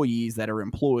employees that are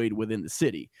employed within the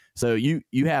city. So you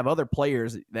have other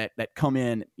players that come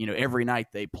in every night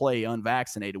they play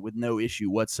unvaccinated with no issue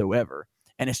whatsoever,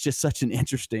 and it's just such an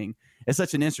interesting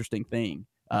thing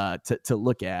to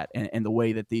look at, and the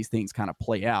way that these things kind of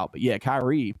play out. But yeah,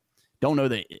 Kyrie. Don't know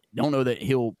that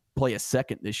he'll play a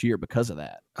second this year because of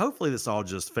that. Hopefully this all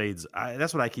just fades.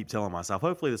 That's what I keep telling myself.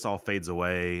 Hopefully this all fades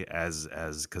away as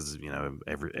because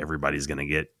everybody's going to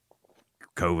get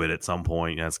COVID at some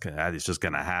point. It's just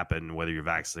going to happen whether you're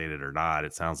vaccinated or not.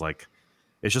 It sounds like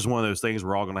it's just one of those things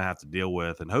we're all going to have to deal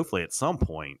with, and hopefully at some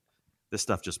point this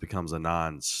stuff just becomes a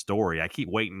non-story. I keep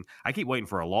waiting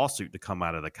for a lawsuit to come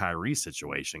out of the Kyrie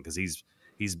situation because he's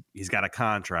got a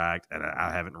contract, and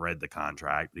I haven't read the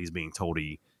contract, but he's being told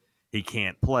he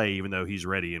can't play even though he's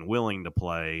ready and willing to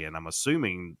play. And I'm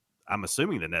assuming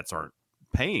the Nets aren't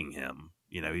paying him.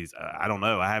 I don't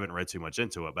know. I haven't read too much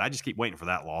into it, but I just keep waiting for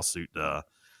that lawsuit to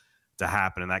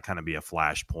happen, and that kind of be a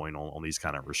flashpoint on these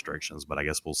kind of restrictions. But I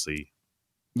guess we'll see.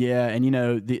 Yeah, and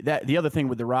the other thing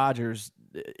with the Rodgers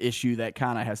issue that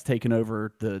kind of has taken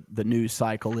over the news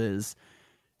cycle is,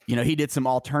 he did some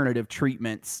alternative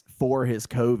treatments for his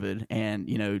COVID,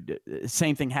 and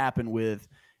same thing happened with,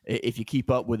 if you keep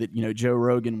up with it, Joe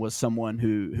Rogan was someone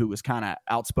who was kind of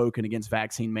outspoken against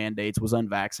vaccine mandates, was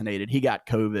unvaccinated. He got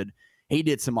COVID. He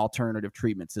did some alternative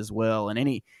treatments as well. And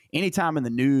any time in the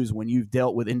news when you've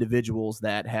dealt with individuals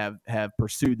that have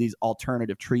pursued these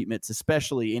alternative treatments,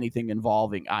 especially anything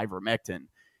involving ivermectin,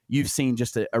 you've seen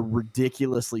just a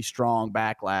ridiculously strong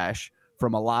backlash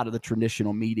from a lot of the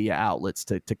traditional media outlets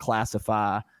to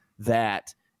classify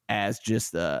that as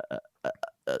just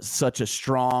such a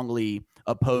strongly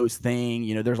opposed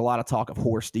thing. There's a lot of talk of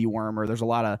horse dewormer. There's a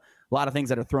lot of things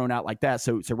that are thrown out like that.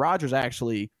 So Rodgers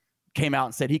actually came out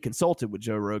and said he consulted with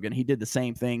Joe Rogan. He did the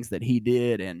same things that he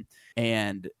did,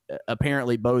 and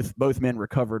apparently both men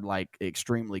recovered like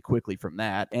extremely quickly from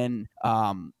that. And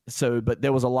but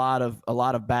there was a lot of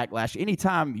backlash.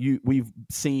 Anytime we've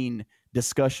seen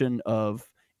discussion of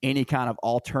any kind of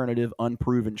alternative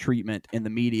unproven treatment in the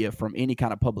media from any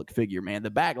kind of public figure, man, the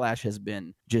backlash has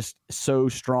been just so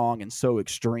strong and so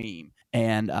extreme.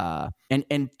 And on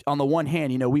the one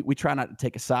hand, we try not to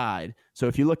take a side. So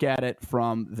if you look at it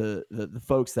from the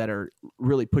folks that are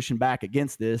really pushing back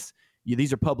against this,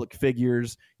 these are public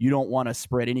figures. You don't want to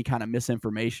spread any kind of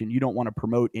misinformation. You don't want to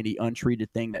promote any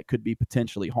untreated thing that could be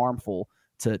potentially harmful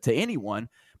to anyone.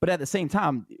 But at the same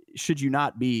time,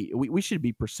 we should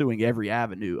be pursuing every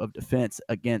avenue of defense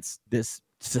against this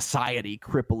society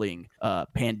crippling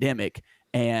pandemic.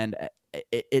 And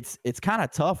it's kind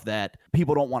of tough that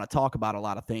people don't want to talk about a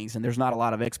lot of things, and there's not a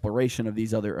lot of exploration of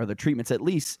these other treatments. At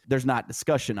least there's not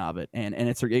discussion of it, and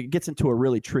it gets into a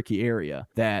really tricky area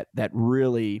that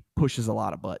really pushes a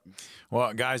lot of buttons.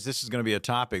 Well, guys, this is going to be a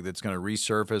topic that's going to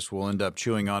resurface. We'll end up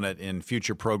chewing on it in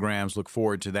future programs. Look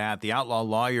forward to that. The Outlaw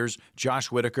Lawyers, Josh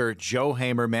Whitaker, Joe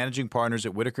Hamer, managing partners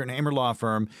at Whitaker & Hamer Law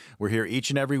Firm. We're here each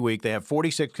and every week. They have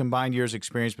 46 combined years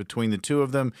experience between the two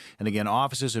of them. And again,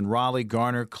 offices in Raleigh,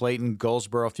 Garner, Clayton,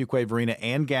 Goldsboro, Fuquay-Varina,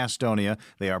 and Gastonia. Gastonia.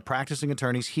 They are practicing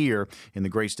attorneys here in the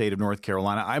great state of North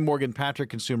Carolina. I'm Morgan Patrick,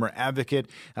 consumer advocate.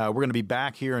 We're going to be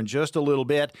back here in just a little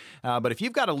bit. But if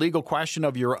you've got a legal question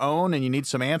of your own and you need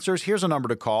some answers, here's a number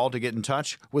to call to get in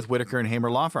touch with Whitaker and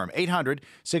Hamer Law Firm.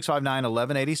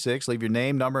 800-659-1186. Leave your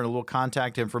name, number, and a little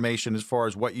contact information as far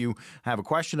as what you have a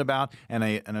question about, and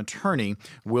an attorney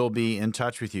will be in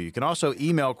touch with you. You can also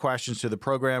email questions to the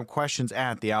program,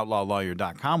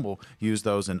 questions@theoutlawlawyer.com. We'll use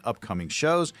those in upcoming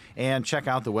shows. And check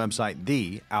out the website,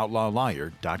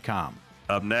 theoutlawlawyer.com.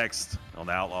 Up next on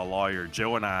The Outlaw Lawyer,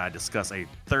 Joe and I discuss a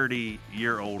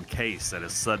 30-year-old case that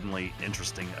is suddenly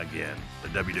interesting again, the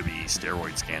WWE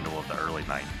steroid scandal of the early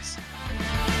 90s.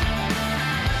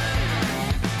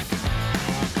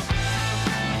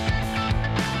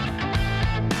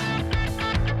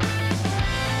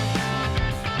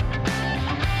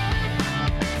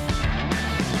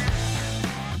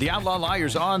 The Outlaw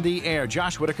Lawyers on the air.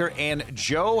 Josh Whitaker and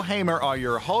Joe Hamer are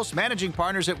your hosts, managing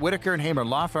partners at Whitaker and Hamer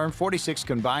Law Firm. 46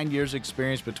 combined years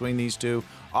experience between these two.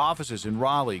 Offices in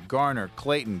Raleigh, Garner,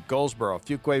 Clayton, Goldsboro,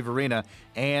 Fuquay Varina,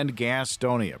 and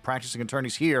Gastonia. Practicing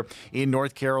attorneys here in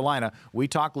North Carolina. We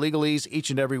talk legalese each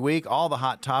and every week, all the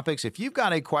hot topics. If you've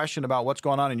got a question about what's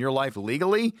going on in your life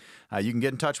legally, you can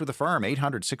get in touch with the firm,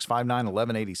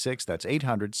 800-659-1186. That's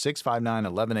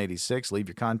 800-659-1186. Leave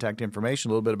your contact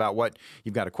information, a little bit about what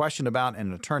you've got a question about, and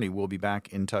an attorney will be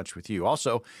back in touch with you.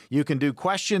 Also, you can do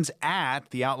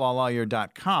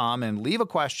questions@theoutlawlawyer.com and leave a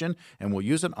question, and we'll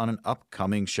use it on an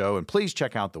upcoming show. And please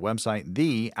check out the website,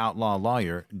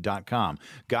 theoutlawlawyer.com.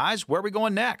 Guys, where are we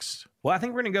going next? Well, I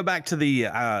think we're going to go back to the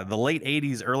late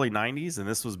 80s, early 90s, and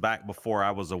this was back before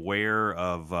I was aware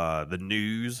of the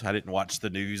news. I didn't watch the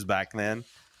news back then.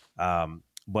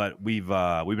 But we've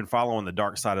been following The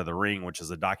Dark Side of the Ring, which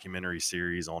is a documentary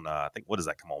series on I think, what does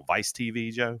that come on? Vice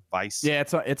TV, Joe? Vice? Yeah,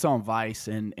 it's on Vice,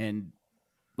 and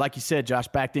like you said, Josh,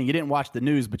 back then you didn't watch the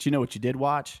news, but you know what you did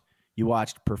watch? You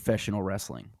watched professional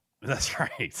wrestling. That's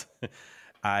right.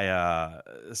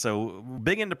 So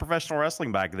big into professional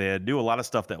wrestling back then, knew a lot of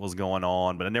stuff that was going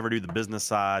on, but I never knew the business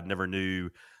side, never knew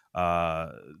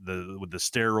the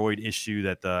steroid issue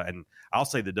that and I'll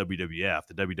say the WWF.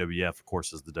 The WWF, of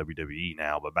course, is the WWE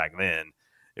now, but back then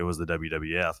it was the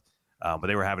WWF. But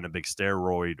they were having a big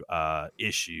steroid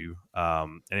issue,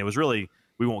 and it was really,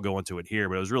 we won't go into it here,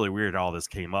 but it was really weird how all this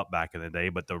came up back in the day.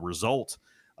 But the result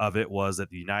of it was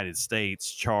that the United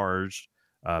States charged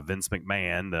Vince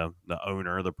McMahon, the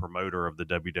owner, the promoter of the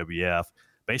WWF,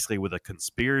 basically with a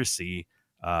conspiracy,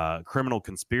 criminal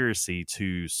conspiracy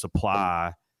to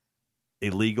supply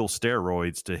illegal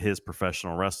steroids to his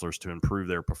professional wrestlers to improve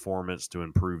their performance, to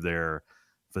improve their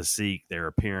physique, their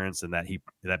appearance, and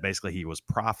that basically he was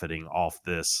profiting off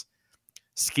this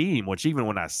scheme, which even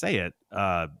when I say it,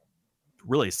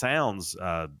 really sounds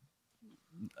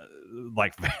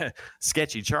like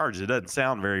sketchy charges. It doesn't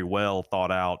sound very well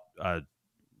thought out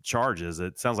charges.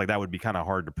 It sounds like that would be kind of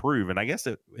hard to prove, and I guess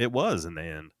it was in the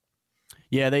end.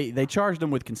 Yeah, they charged him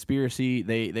with conspiracy.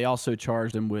 They also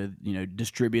charged him with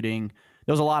distributing.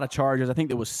 There was a lot of charges. I think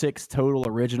there was 6 total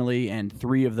originally, and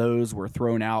 3 of those were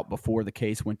thrown out before the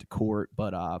case went to court.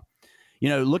 But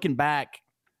looking back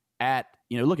at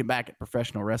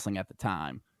professional wrestling at the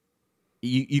time,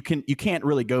 you can't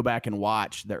really go back and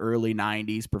watch the early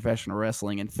 90s professional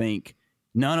wrestling and think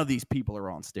none of these people are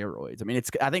on steroids. I mean,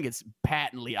 I think it's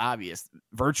patently obvious.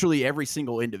 Virtually every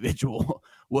single individual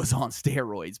was on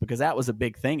steroids because that was a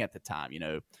big thing at the time.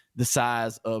 The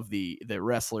size of the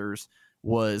wrestlers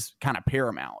was kind of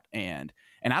paramount. And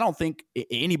I don't think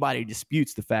anybody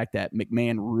disputes the fact that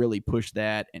McMahon really pushed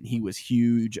that, and he was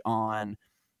huge on,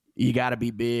 you got to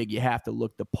be big, you have to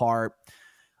look the part.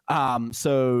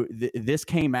 So this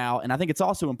came out, and I think it's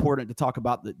also important to talk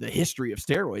about the history of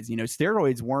steroids.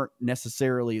 Steroids weren't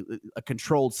necessarily a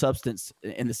controlled substance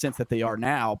in the sense that they are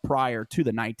now prior to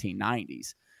the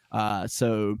 1990s.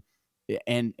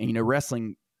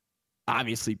 Wrestling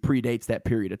obviously predates that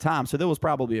period of time. So there was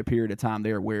probably a period of time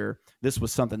there where this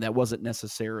was something that wasn't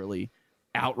necessarily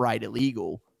outright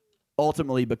illegal,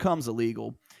 ultimately becomes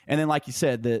illegal. And then, like you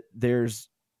said, that there's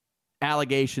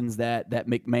allegations that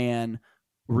McMahon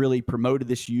really promoted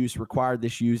this use, required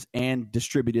this use, and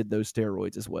distributed those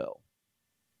steroids as well.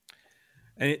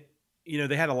 And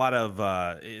they had a lot of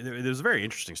it was a very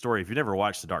interesting story. If you never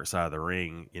watched The Dark Side of the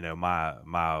Ring,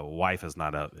 my wife is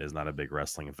not a big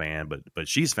wrestling fan, but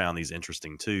she's found these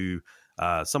interesting too.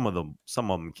 Some of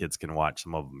them kids can watch,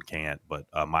 some of them can't, but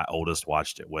my oldest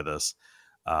watched it with us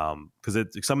because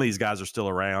some of these guys are still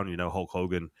around. Hulk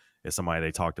Hogan is somebody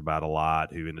they talked about a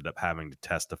lot who ended up having to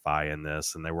testify in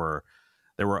this, and there were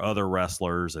other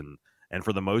wrestlers, and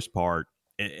for the most part,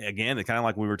 again, it's kind of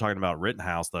like we were talking about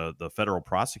Rittenhouse, the federal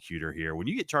prosecutor here. When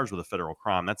you get charged with a federal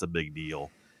crime, that's a big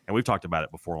deal. And we've talked about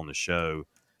it before on the show.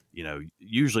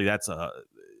 Usually that's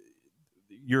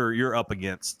you're up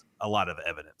against a lot of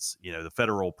evidence. The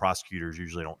federal prosecutors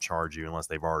usually don't charge you unless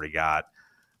they've already got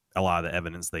a lot of the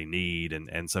evidence they need.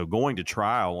 And so going to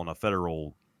trial on a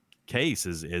federal case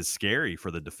is scary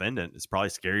for the defendant. It's probably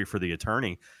scary for the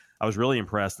attorney. I was really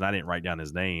impressed, and I didn't write down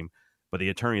his name, but the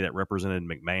attorney that represented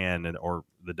McMahon or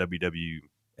the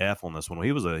WWF on this one,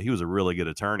 he was a really good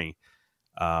attorney.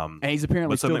 And he's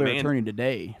apparently still their attorney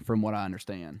today, from what I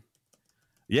understand.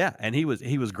 Yeah, and he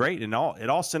was great, and it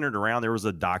all centered around, there was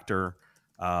a doctor,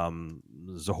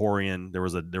 Zahorian. There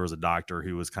was a doctor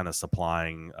who was kind of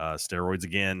supplying steroids.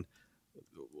 Again,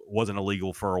 wasn't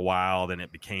illegal for a while, then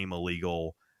it became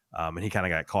illegal, and he kind of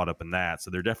got caught up in that.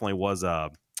 So there definitely was I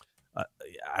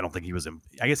don't think he was.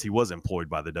 I guess he was employed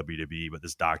by the WWE, but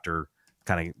this doctor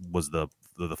kind of was the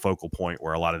focal point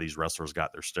where a lot of these wrestlers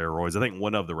got their steroids. I think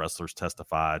one of the wrestlers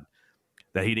testified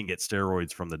that he didn't get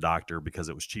steroids from the doctor because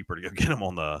it was cheaper to go get them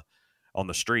on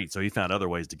the street. So he found other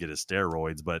ways to get his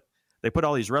steroids. But they put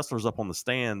all these wrestlers up on the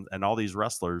stand, and all these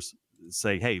wrestlers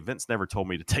say, "Hey, Vince never told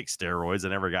me to take steroids. I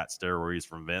never got steroids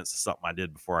from Vince. It's something I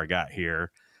did before I got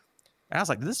here." And I was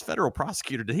like, this federal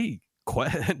prosecutor, did he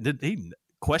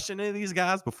question any of these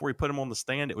guys before he put them on the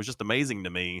stand? It was just amazing to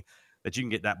me that you can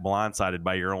get that blindsided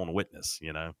by your own witness,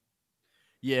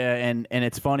 Yeah, and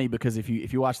it's funny because if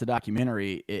you watch the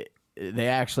documentary, they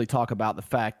actually talk about the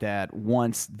fact that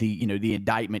once the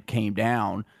indictment came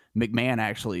down,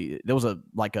 McMahon there was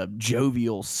a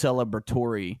jovial,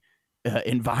 celebratory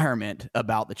environment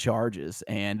about the charges,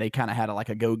 and they kind of had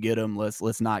a go get 'em,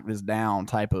 let's knock this down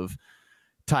type of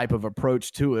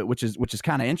approach to it, which is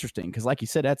kind of interesting because, like you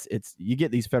said, you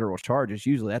get these federal charges,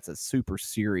 usually that's a super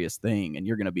serious thing, and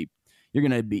you're going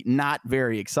to be not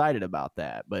very excited about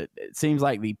that. But it seems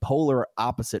like the polar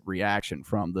opposite reaction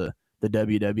from the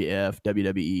WWF,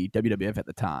 WWE, WWF at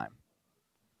the time.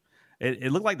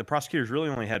 It looked like the prosecutors really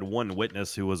only had one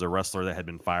witness who was a wrestler that had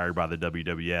been fired by the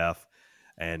WWF.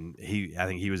 And I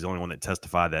think he was the only one that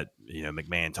testified that,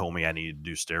 McMahon told me I needed to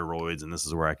do steroids and this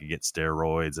is where I could get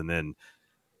steroids. And then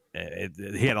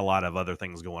he had a lot of other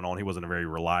things going on. He wasn't a very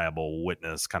reliable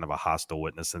witness, kind of a hostile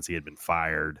witness since he had been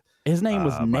fired. His name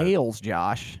was Nails,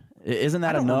 Josh. Isn't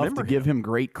that enough to give him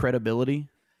great credibility?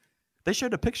 They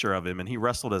showed a picture of him, and he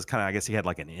wrestled as I guess he had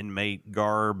like an inmate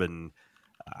garb. And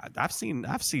I've seen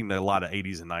a lot of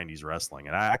 80s and 90s wrestling,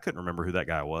 and I couldn't remember who that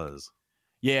guy was.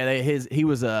 Yeah,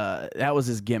 that was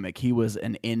his gimmick. He was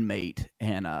an inmate,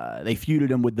 and they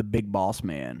feuded him with the Big Boss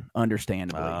Man,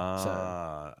 understandably.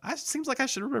 It seems like I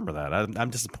should remember that. I'm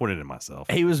disappointed in myself.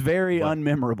 He was very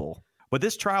unmemorable. But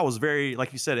this trial was very,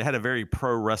 like you said, it had a very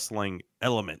pro wrestling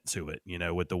element to it.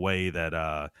 With the way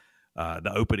that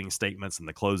the opening statements and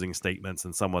the closing statements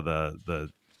and some of the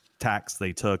tacks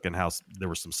they took, and how there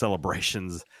were some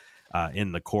celebrations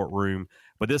in the courtroom.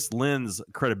 But this lends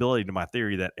credibility to my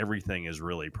theory that everything is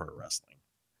really pro wrestling,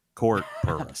 court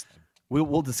pro wrestling.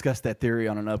 We'll discuss that theory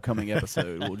on an upcoming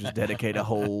episode. We'll just dedicate a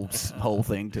whole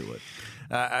thing to it.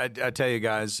 I tell you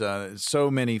guys,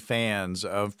 so many fans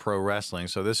of pro wrestling.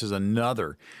 So this is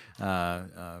another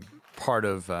part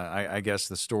of, I guess,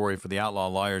 the story for the Outlaw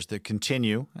Lawyers that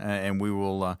continue, and we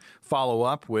will follow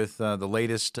up with the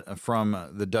latest from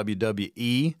the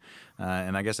WWE,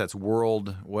 and I guess that's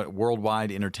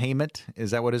Worldwide Entertainment. Is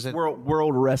that what is it?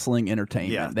 World Wrestling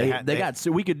Entertainment. Yeah, they got.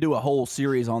 So we could do a whole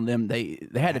series on them. They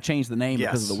had to change the name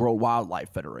because of the World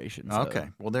Wildlife Federation. So. Okay,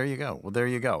 well there you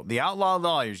go. The Outlaw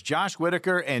Lawyers, Josh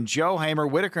Whitaker and Joe Hamer,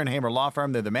 Whitaker and Hamer Law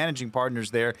Firm. They're the managing partners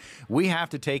there. We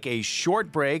have to take a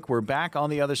short break. We're back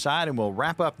on the other side, and we'll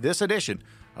wrap up this edition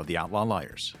of the Outlaw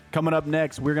Lawyers. Coming up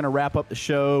next, we're going to wrap up the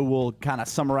show. We'll kind of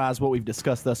summarize what we've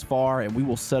discussed thus far, and we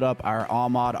will set up our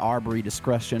Ahmaud Arbery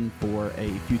discussion for a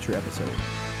future episode.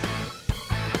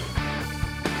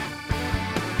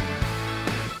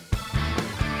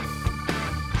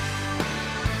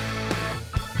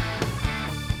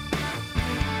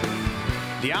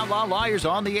 The Outlaw Lawyers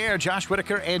on the air. Josh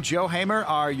Whitaker and Joe Hamer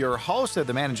are your hosts. They're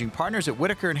the managing partners at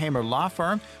Whitaker and Hamer Law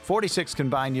Firm. 46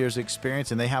 combined years of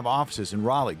experience, and they have offices in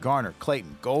Raleigh, Garner,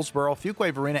 Clayton, Goldsboro,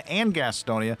 Fuquay Varina, and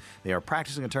Gastonia. They are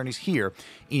practicing attorneys here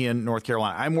in North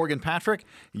Carolina. I'm Morgan Patrick,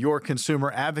 your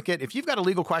consumer advocate. If you've got a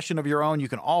legal question of your own, you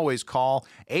can always call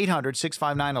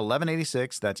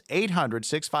 800-659-1186. That's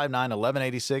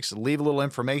 800-659-1186. Leave a little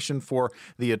information for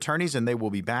the attorneys, and they will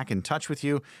be back in touch with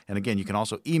you. And again, you can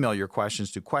also email your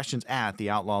questions to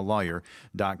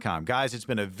questions@theoutlawlawyer.com. Guys, it's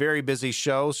been a very busy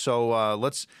show, so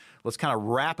let's let's kind of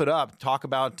wrap it up, talk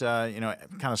about, kind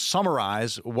of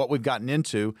summarize what we've gotten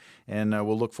into, and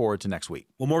we'll look forward to next week.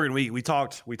 Well, Morgan, we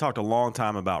talked a long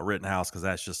time about Rittenhouse because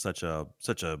that's just such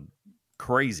a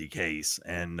crazy case,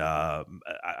 and I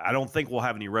don't think we'll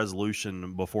have any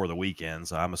resolution before the weekend.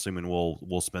 So I'm assuming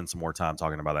we'll spend some more time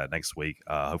talking about that next week.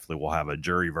 Hopefully, we'll have a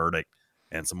jury verdict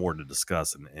and some more to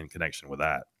discuss in connection with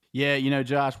that. Yeah,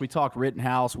 Josh, we talked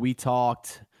Rittenhouse, we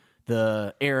talked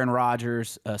the Aaron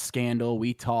Rodgers scandal,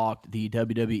 we talked the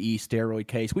WWE steroid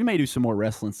case. We may do some more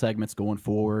wrestling segments going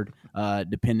forward,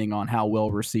 depending on how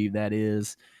well received that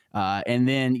is. And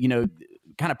then,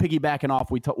 kind of piggybacking off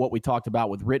what we talked about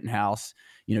with Rittenhouse,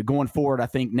 going forward, I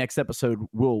think next episode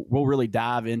we'll really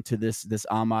dive into this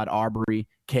Ahmaud Arbery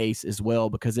case as well,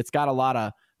 because it's got a lot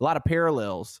of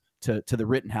parallels to the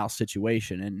Rittenhouse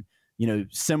situation, and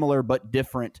similar but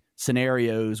different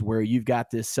scenarios where you've got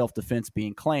this self-defense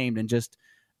being claimed, and just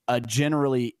a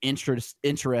generally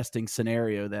interesting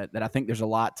scenario that I think there's a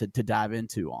lot to dive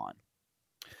into on.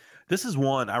 This is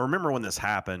one I remember when this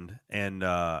happened, and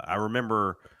I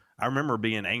remember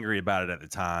being angry about it at the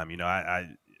time. I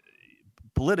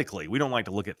politically, we don't like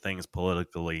to look at things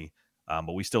politically,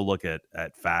 but we still look at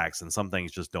facts, and some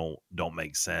things just don't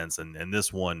make sense. And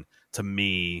this one, to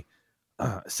me,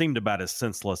 seemed about as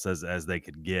senseless as they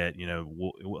could get.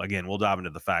 We'll dive into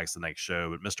the facts the next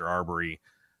show, but Mr. Arbery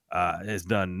has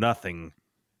done nothing,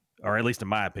 or at least in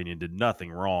my opinion, did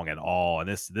nothing wrong at all. And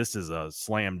this is a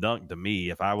slam dunk to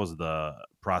me. If I was the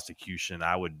prosecution,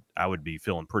 I would be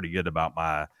feeling pretty good about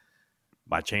my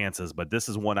chances. But this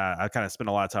is one I kind of spent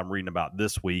a lot of time reading about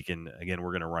this week, and again,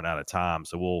 we're going to run out of time,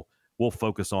 so we'll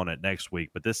focus on it next week.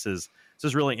 But this is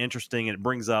really interesting, and it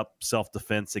brings up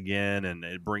self-defense again, and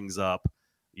it brings up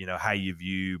how you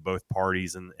view both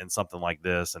parties in something like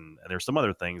this, and there's some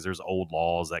other things. There's old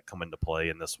laws that come into play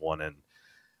in this one, and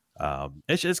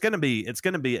it's going to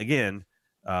be again,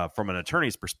 from an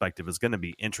attorney's perspective, it's going to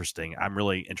be interesting. I'm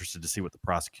really interested to see what the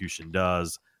prosecution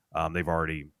does. They've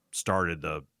already started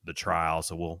the trial,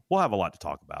 so we'll have a lot to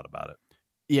talk about it.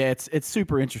 Yeah, it's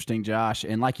super interesting, Josh.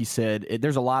 And like you said,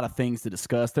 there's a lot of things to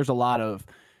discuss. There's a lot of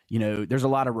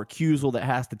recusal that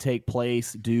has to take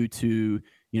place due to,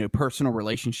 personal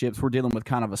relationships. We're dealing with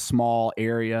kind of a small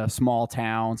area, small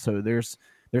town. So there's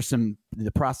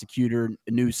the prosecutor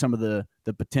knew some of the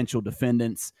potential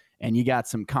defendants, and you got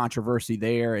some controversy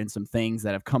there and some things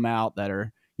that have come out that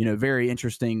are, very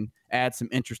interesting, add some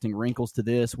interesting wrinkles to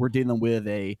this. We're dealing with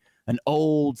an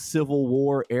old Civil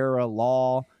War era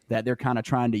law that they're kind of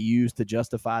trying to use to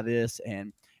justify this.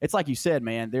 And it's like you said,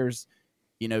 man, there's,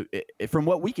 from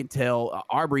what we can tell,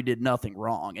 Arbery did nothing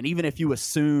wrong. And even if you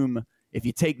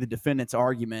take the defendant's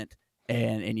argument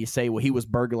and you say, well, he was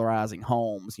burglarizing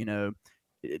homes,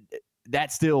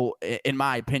 that still, in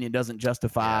my opinion, doesn't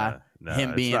justify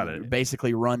him being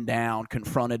basically run down,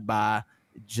 confronted by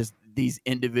just these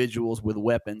individuals with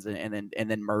weapons and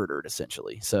then murdered,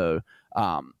 essentially. So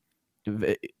a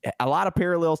lot of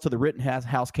parallels to the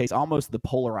Rittenhouse case, almost the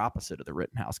polar opposite of the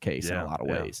Rittenhouse case in a lot of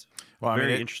ways. Well,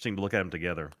 very interesting to look at them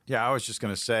together. Yeah, I was just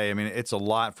going to say, it's a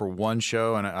lot for one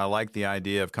show, and I like the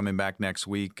idea of coming back next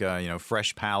week,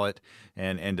 fresh palate,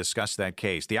 and discuss that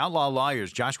case. The Outlaw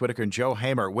Lawyers, Josh Whitaker and Joe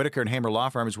Hamer. Whitaker and Hamer Law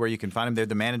Firm is where you can find them. They're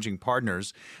the managing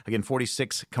partners. Again,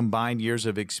 46 combined years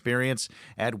of experience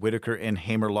at Whitaker and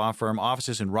Hamer Law Firm.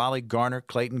 Offices in Raleigh, Garner,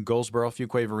 Clayton, Goldsboro,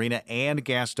 Fuquay Varina, and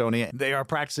Gastonia. They are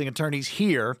practicing attorneys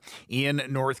here in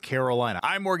North Carolina.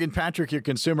 I'm Morgan Patrick, your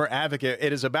consumer advocate.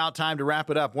 It is about time to wrap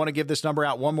it up. Want to give this number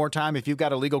out one more time. If you've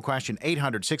got a legal question,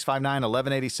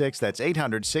 800-659-1186. That's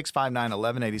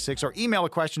 800-659-1186. Or email a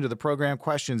question to the program,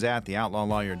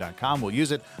 questions@theoutlawlawyer.com. We'll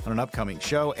use it on an upcoming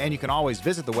show. And you can always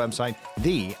visit the website,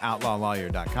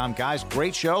 theoutlawlawyer.com. Guys,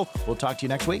 great show. We'll talk to you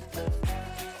next week.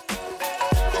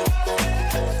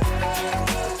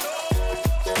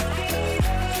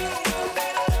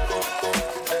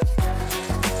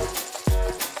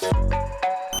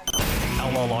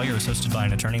 Lawyer is hosted by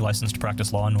an attorney licensed to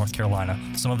practice law in North Carolina.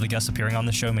 Some of the guests appearing on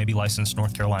the show may be licensed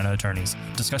North Carolina attorneys.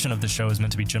 Discussion of this show is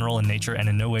meant to be general in nature, and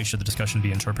in no way should the discussion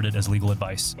be interpreted as legal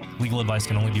advice. Legal advice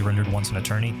can only be rendered once an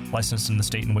attorney, licensed in the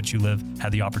state in which you live,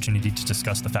 had the opportunity to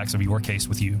discuss the facts of your case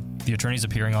with you. The attorneys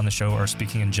appearing on the show are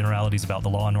speaking in generalities about the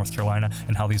law in North Carolina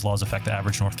and how these laws affect the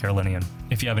average North Carolinian.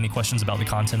 If you have any questions about the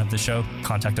content of the show,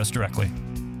 contact us directly.